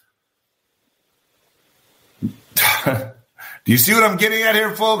 Do you see what I'm getting at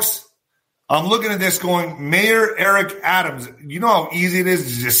here, folks? I'm looking at this going, Mayor Eric Adams. You know how easy it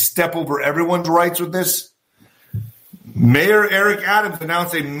is to just step over everyone's rights with this? Mayor Eric Adams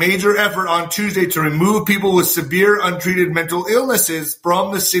announced a major effort on Tuesday to remove people with severe untreated mental illnesses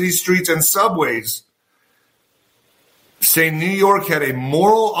from the city streets and subways, saying New York had a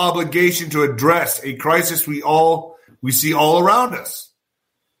moral obligation to address a crisis we see all around us.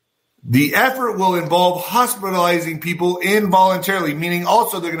 The effort will involve hospitalizing people involuntarily, meaning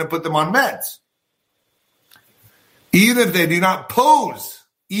also they're going to put them on meds. Even if they do not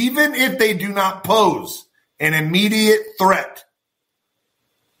pose an immediate threat.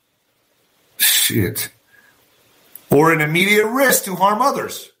 Shit. Or an immediate risk to harm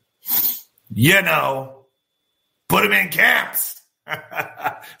others. You know, put them in camps.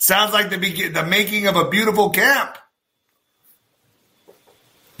 Sounds like the making of a beautiful camp.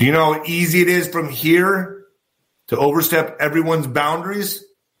 Do you know how easy it is from here to overstep everyone's boundaries?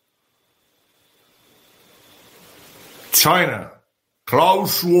 China.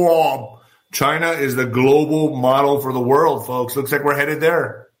 Klaus Schwab. China is the global model for the world, folks. Looks like we're headed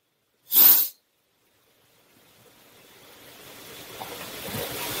there.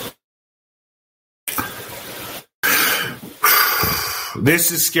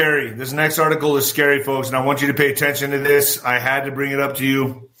 This is scary. This next article is scary, folks, and I want you to pay attention to this. I had to bring it up to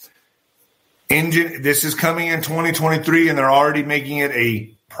you. This is coming in 2023, and they're already making it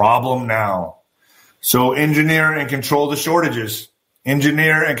a problem now. So engineer and control the shortages.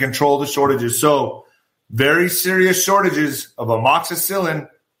 So very serious shortages of amoxicillin,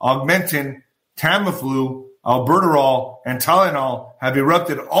 Augmentin, Tamiflu, albuterol, and Tylenol have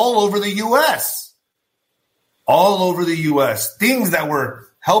erupted all over the U.S. All over the U.S. Things that were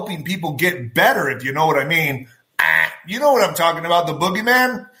helping people get better, if you know what I mean. You know what I'm talking about, the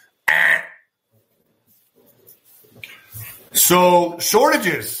boogeyman? So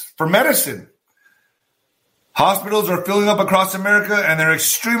shortages for medicine. Hospitals are filling up across America, and they're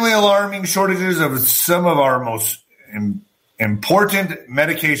extremely alarming shortages of some of our most important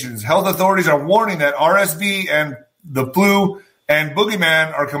medications. Health authorities are warning that RSV and the flu and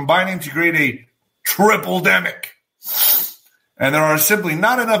boogeyman are combining to create a triple-demic. And there are simply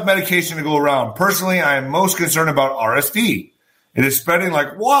not enough medication to go around. Personally, I am most concerned about RSV. It is spreading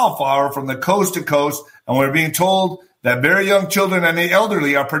like wildfire from the coast to coast, and we're being told that very young children and the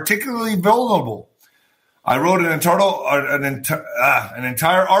elderly are particularly vulnerable. I wrote an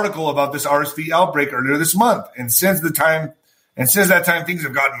entire article about this RSV outbreak earlier this month, and since that time, things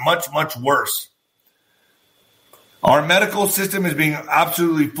have gotten much, much worse. Our medical system is being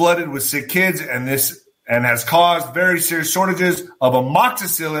absolutely flooded with sick kids, and has caused very serious shortages of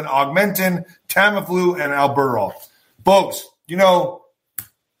amoxicillin, Augmentin, Tamiflu, and albuterol. Folks, you know,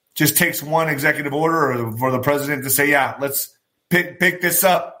 just takes one executive order for the president to say, yeah, let's pick this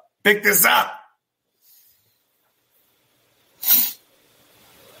up. Pick this up.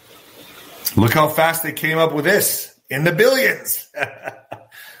 Look how fast they came up with this, in the billions.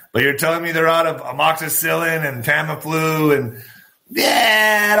 But you're telling me they're out of amoxicillin and Tamiflu, and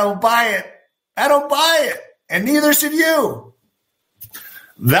I don't buy it. And neither should you.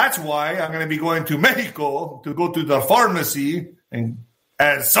 That's why I'm going to be going to Mexico to go to the pharmacy and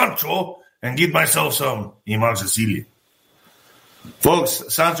as Sancho and get myself some amoxicillin. Folks,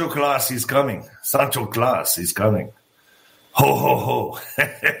 Sancho Claus is coming. Ho, ho, ho.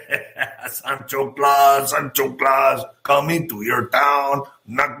 Sancho Claus, coming to your town.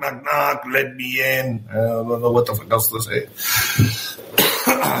 Knock, knock, knock, let me in. I don't know what the fuck else to say.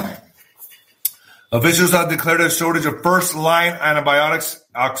 Officials have declared a shortage of first-line antibiotics,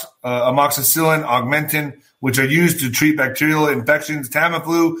 amoxicillin, Augmentin, which are used to treat bacterial infections,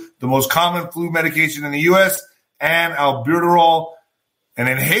 Tamiflu, the most common flu medication in the U.S., and albuterol, an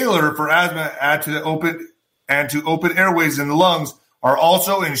inhaler for asthma, to open airways in the lungs, are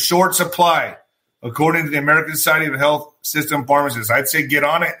also in short supply, according to the American Society of Health System Pharmacists. I'd say get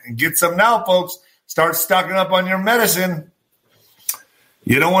on it and get some now, folks. Start stocking up on your medicine.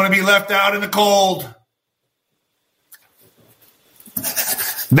 You don't want to be left out in the cold.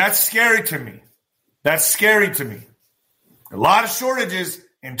 That's scary to me. A lot of shortages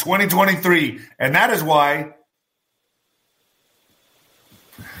in 2023. And that is why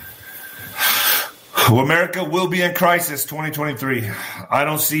America will be in crisis 2023. I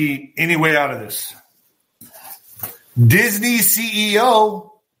don't see any way out of this. Disney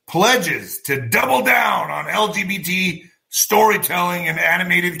CEO pledges to double down on LGBT storytelling in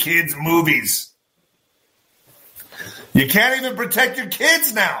animated kids' movies. You can't even protect your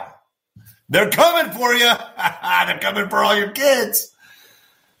kids now. They're coming for you. They're coming for all your kids.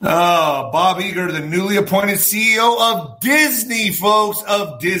 Bob Iger, the newly appointed CEO of Disney, folks,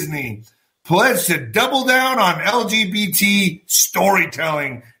 of Disney, pledged to double down on LGBT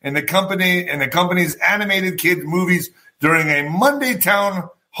storytelling in the company's animated kids movies during a Monday town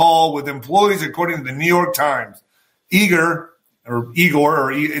hall with employees, according to the New York Times. Igor,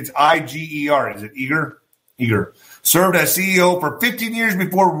 it's I-G-E-R. Is it Igor? Igor served as CEO for 15 years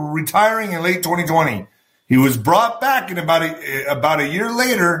before retiring in late 2020. He was brought back in about a year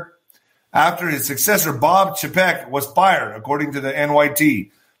later after his successor, Bob Chapek, was fired, according to the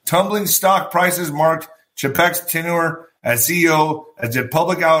NYT. Tumbling stock prices marked Chapek's tenure as CEO, as did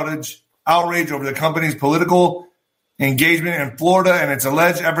public outrage over the company's political engagement in Florida and its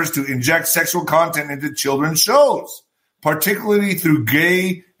alleged efforts to inject sexual content into children's shows, particularly through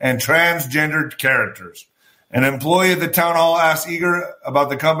gay and transgendered characters. An employee at the town hall asked Iger about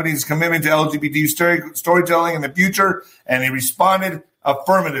the company's commitment to LGBT storytelling in the future, and he responded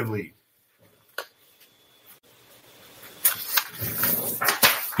affirmatively.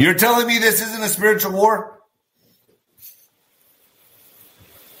 You're telling me this isn't a spiritual war?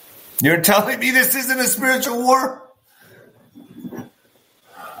 You're telling me this isn't a spiritual war?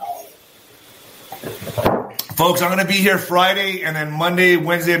 Folks, I'm going to be here Friday, and then Monday,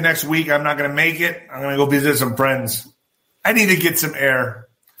 Wednesday of next week, I'm not going to make it. I'm going to go visit some friends. I need to get some air.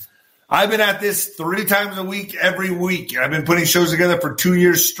 I've been at this 3 times a week, every week. I've been putting shows together for 2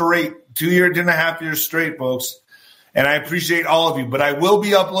 years straight, 2.5 years straight, folks. And I appreciate all of you. But I will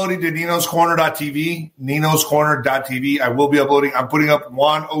be uploading to ninoscorner.tv, ninoscorner.tv. I will be uploading. I'm putting up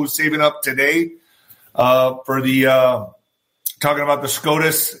Juan O'Savin up today for the talking about the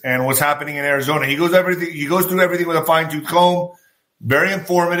SCOTUS and what's happening in Arizona. He goes through everything with a fine-tooth comb. Very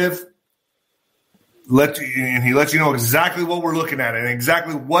informative. And he lets you know exactly what we're looking at and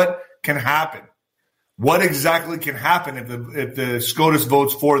exactly what can happen. What exactly can happen if the SCOTUS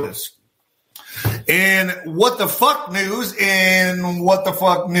votes for this. And what the fuck news,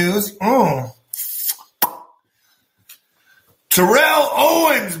 Terrell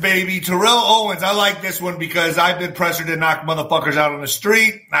Owens, baby. Terrell Owens. I like this one because I've been pressured to knock motherfuckers out on the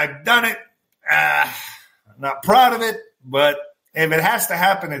street. I've done it. I'm not proud of it, but if it has to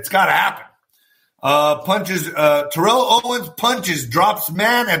happen, it's got to happen. Terrell Owens punches, drops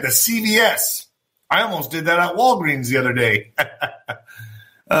man at the CVS. I almost did that at Walgreens the other day.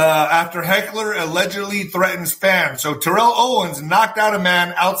 After heckler allegedly threatens fan. So Terrell Owens knocked out a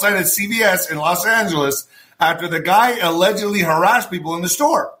man outside of CVS in Los Angeles after the guy allegedly harassed people in the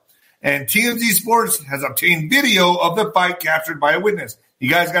store. And TMZ Sports has obtained video of the fight captured by a witness. You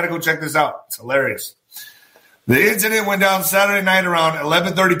guys got to go check this out. It's hilarious. The incident went down Saturday night around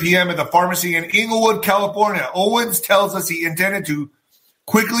 11:30 p.m. at the pharmacy in Inglewood, California. Owens tells us he intended to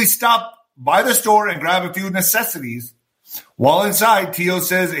quickly stop by the store and grab a few necessities. While inside, Tio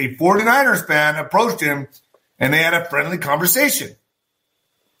says a 49ers fan approached him and they had a friendly conversation.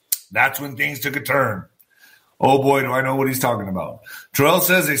 That's when things took a turn. Oh boy, do I know what he's talking about. Terrell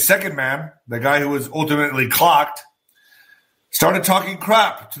says a second man, the guy who was ultimately clocked, started talking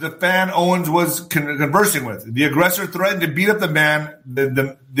crap to the fan Owens was conversing with. The aggressor threatened to beat up the man.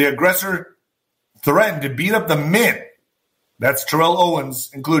 The aggressor threatened to beat up the men, that's Terrell Owens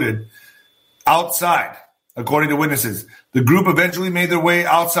included, outside, according to witnesses. The group eventually made their way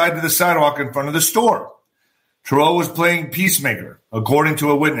outside to the sidewalk in front of the store. Terrell was playing peacemaker, according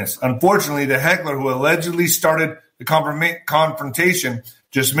to a witness. Unfortunately, the heckler who allegedly started the confrontation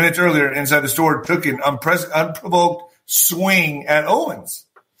just minutes earlier inside the store took an unprovoked swing at Owens.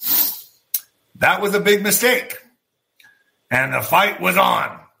 That was a big mistake. And the fight was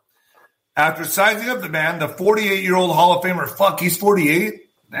on. After sizing up the man, the 48-year-old Hall of Famer, fuck, he's 48?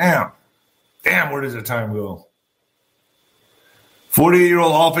 Damn, where does the time go?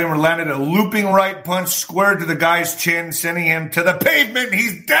 48-year-old Hall of Famer landed a looping right punch square to the guy's chin, sending him to the pavement.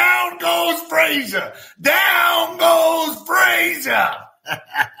 He's down goes Frazier. Down goes Frazier.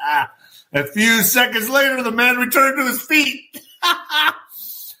 A few seconds later, the man returned to his feet.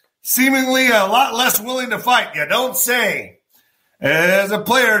 Seemingly a lot less willing to fight. You don't say. As a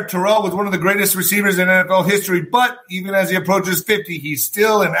player, Terrell was one of the greatest receivers in NFL history, but even as he approaches 50, he's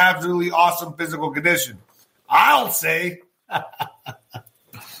still in absolutely awesome physical condition. I'll say. I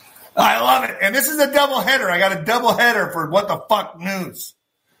love it. And this is a doubleheader. I got a doubleheader for What the Fuck News.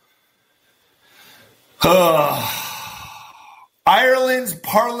 Ireland's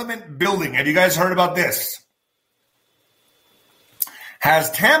Parliament building, have you guys heard about this? Has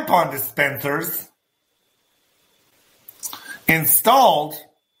tampon dispensers installed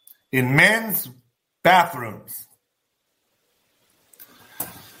in men's bathrooms.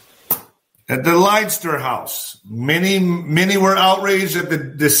 At the Leinster House, many were outraged at the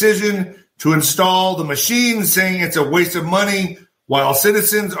decision to install the machine, saying it's a waste of money, while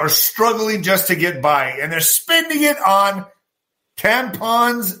citizens are struggling just to get by. And they're spending it on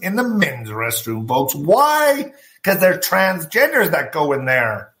tampons in the men's restroom, folks. Why? Because they're transgenders that go in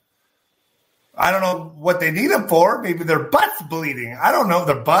there. I don't know what they need them for. Maybe their butt's bleeding. I don't know.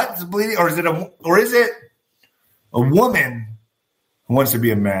 Their butt's bleeding, or is it a woman who wants to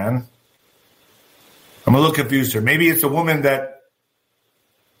be a man? I'm a little confused here. Maybe it's a woman that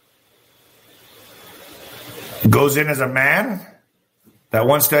goes in as a man, that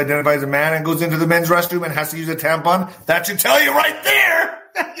wants to identify as a man and goes into the men's restroom and has to use a tampon. That should tell you right there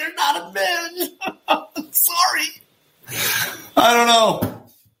that you're not a man. Sorry. I don't know.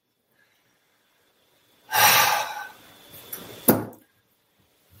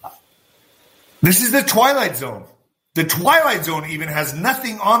 This is the Twilight Zone. The Twilight Zone even has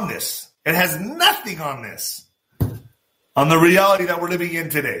nothing on this. It has nothing on this, on the reality that we're living in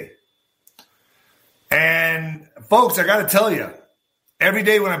today. And folks, I got to tell you, every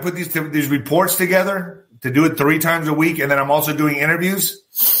day when I put these reports together, to do it 3 times a week, and then I'm also doing interviews,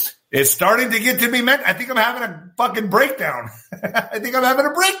 it's starting to get to me, man. I think I'm having a fucking breakdown. I think I'm having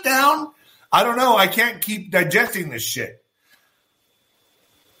a breakdown. I don't know. I can't keep digesting this shit.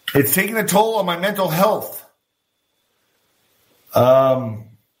 It's taking a toll on my mental health.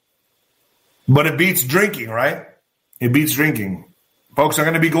 But it beats drinking, right? It beats drinking. Folks, I'm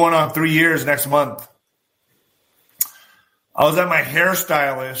going to be going on 3 years next month. I was at my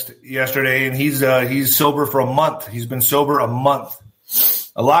hairstylist yesterday, and he's sober for a month. He's been sober a month.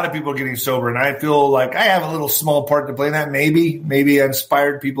 A lot of people are getting sober, and I feel like I have a little small part to play in that. Maybe I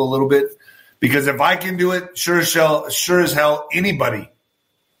inspired people a little bit. Because if I can do it, sure as hell, anybody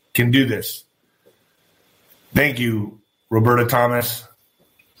can do this. Thank you, Roberta Thomas.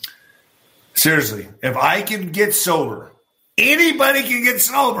 Seriously, if I can get sober, anybody can get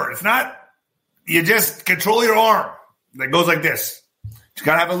sober. It's not, you just control your arm. That goes like this. You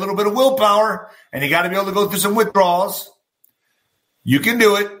got to have a little bit of willpower, and you got to be able to go through some withdrawals. You can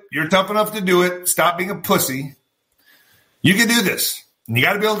do it. You're tough enough to do it. Stop being a pussy. You can do this. And you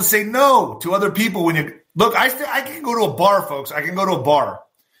got to be able to say no to other people when you look. I can go to a bar, folks. I can go to a bar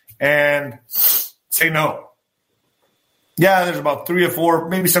and say no. Yeah, there's about 3 or 4,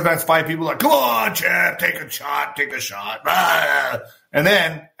 maybe sometimes 5 people like, come on, Chad, take a shot. And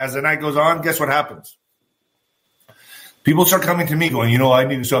then as the night goes on, guess what happens? People start coming to me going, I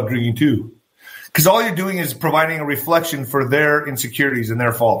need to stop drinking too. Because all you're doing is providing a reflection for their insecurities and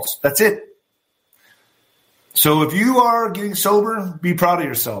their faults. That's it. So if you are getting sober, be proud of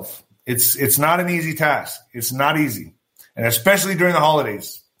yourself. It's not an easy task. It's not easy. And especially during the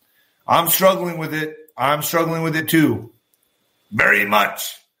holidays. I'm struggling with it. I'm struggling with it too. Very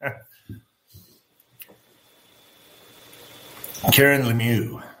much. Karen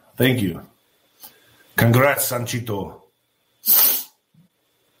Lemieux. Thank you. Congrats, Sanchito.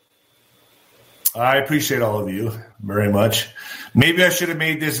 I appreciate all of you very much. Maybe I should have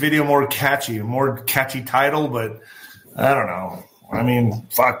made this video more catchy title, but I don't know. I mean,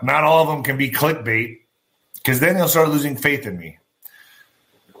 fuck, not all of them can be clickbait, because then they'll start losing faith in me.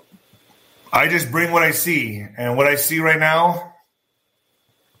 I just bring what I see, and what I see right now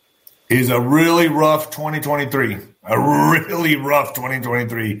is a really rough 2023. A really rough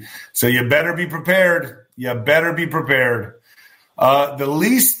 2023. So you better be prepared. The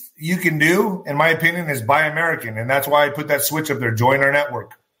least you can do, in my opinion, is buy American. And that's why I put that switch up there. Join our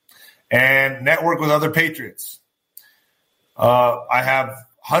network. And network with other patriots. I have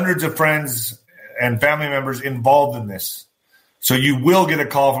hundreds of friends and family members involved in this. So you will get a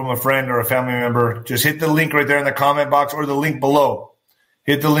call from a friend or a family member. Just hit the link right there in the comment box or the link below.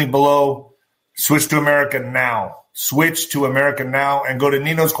 Hit the link below. Switch to America now. Switch to America now and go to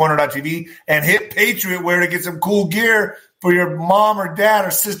ninoscorner.tv and hit Patriot Wear to get some cool gear for your mom or dad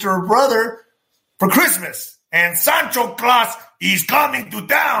or sister or brother for Christmas. And Sancho Claus, he's coming to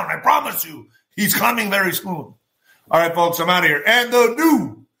town. I promise you. He's coming very soon. All right, folks, I'm out of here. And the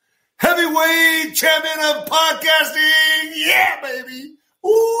new heavyweight champion of podcasting. Yeah, baby.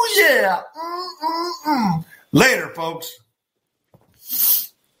 Ooh, yeah. Later, folks.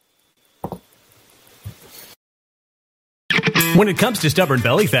 When it comes to stubborn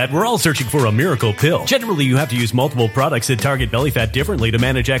belly fat, we're all searching for a miracle pill. Generally, you have to use multiple products that target belly fat differently to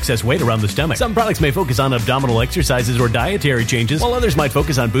manage excess weight around the stomach. Some products may focus on abdominal exercises or dietary changes, while others might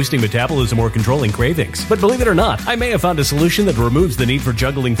focus on boosting metabolism or controlling cravings. But believe it or not, I may have found a solution that removes the need for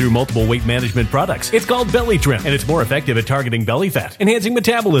juggling through multiple weight management products. It's called Belly Trim, and it's more effective at targeting belly fat, enhancing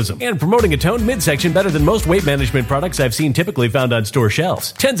metabolism, and promoting a toned midsection better than most weight management products I've seen typically found on store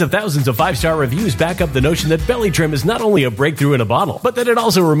shelves. Tens of thousands of 5-star reviews back up the notion that Belly Trim is not only a breakthrough in a bottle, but that it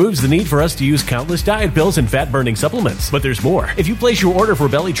also removes the need for us to use countless diet pills and fat-burning supplements. But there's more. If you place your order for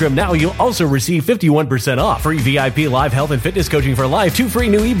Belly Trim now, you'll also receive 51% off, free VIP live health and fitness coaching for life, 2 free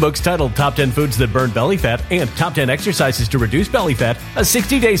new ebooks titled Top 10 Foods That Burn Belly Fat and Top 10 Exercises to Reduce Belly Fat, a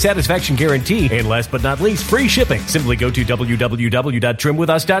 60-day satisfaction guarantee, and last but not least, free shipping. Simply go to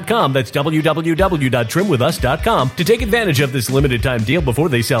www.trimwithus.com. That's www.trimwithus.com to take advantage of this limited time deal before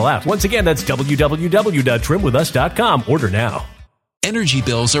they sell out. Once again, that's www.trimwithus.com. Order now. Energy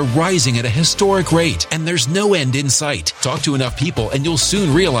bills are rising at a historic rate, and there's no end in sight. Talk to enough people, and you'll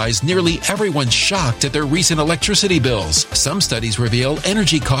soon realize nearly everyone's shocked at their recent electricity bills. Some studies reveal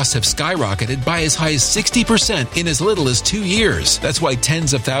energy costs have skyrocketed by as high as 60% in as little as 2 years. That's why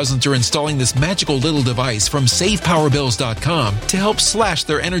tens of thousands are installing this magical little device from SavePowerBills.com to help slash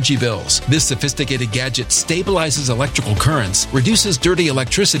their energy bills. This sophisticated gadget stabilizes electrical currents, reduces dirty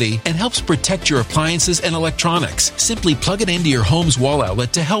electricity, and helps protect your appliances and electronics. Simply plug it into your home's wall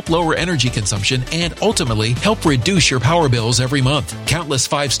outlet to help lower energy consumption and ultimately help reduce your power bills every month. Countless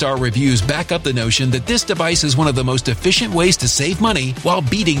 5-star reviews back up the notion that this device is one of the most efficient ways to save money while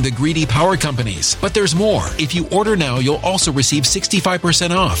beating the greedy power companies. But there's more. If you order now, you'll also receive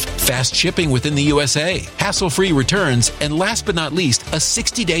 65% off, fast shipping within the USA, hassle-free returns, and last but not least, a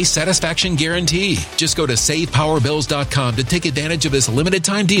 60-day satisfaction guarantee. Just go to SavePowerBills.com to take advantage of this limited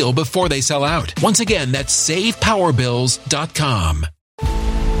time deal before they sell out. Once again, that's SavePowerBills.com.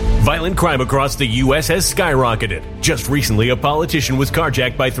 Violent crime across the U.S. has skyrocketed. Just recently, a politician was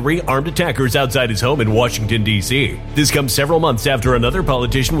carjacked by 3 armed attackers outside his home in Washington, D.C. This comes several months after another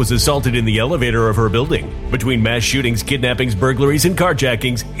politician was assaulted in the elevator of her building. Between mass shootings, kidnappings, burglaries, and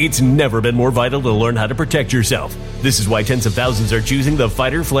carjackings, it's never been more vital to learn how to protect yourself. This is why tens of thousands are choosing the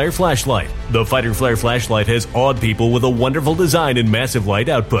Fighter Flare flashlight. The Fighter Flare flashlight has awed people with a wonderful design and massive light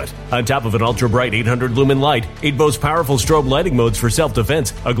output. On top of an ultra-bright 800-lumen light, it boasts powerful strobe lighting modes for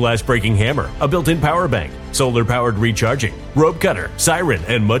self-defense, a glass-breaking hammer, a built-in power bank, solar-powered recharging, rope cutter, siren,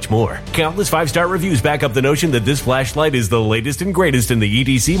 and much more. Countless 5-star reviews back up the notion that this flashlight is the latest and greatest in the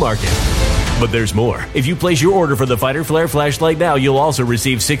EDC market. But there's more. If you place your order for the Fighter Flare flashlight now, you'll also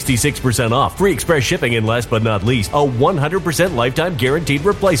receive 66% off, free express shipping, and last but not least, a 100% lifetime guaranteed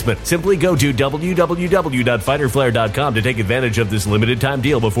replacement. Simply go to www.fighterflare.com to take advantage of this limited time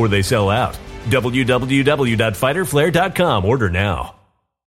deal before they sell out. www.fighterflare.com. Order now.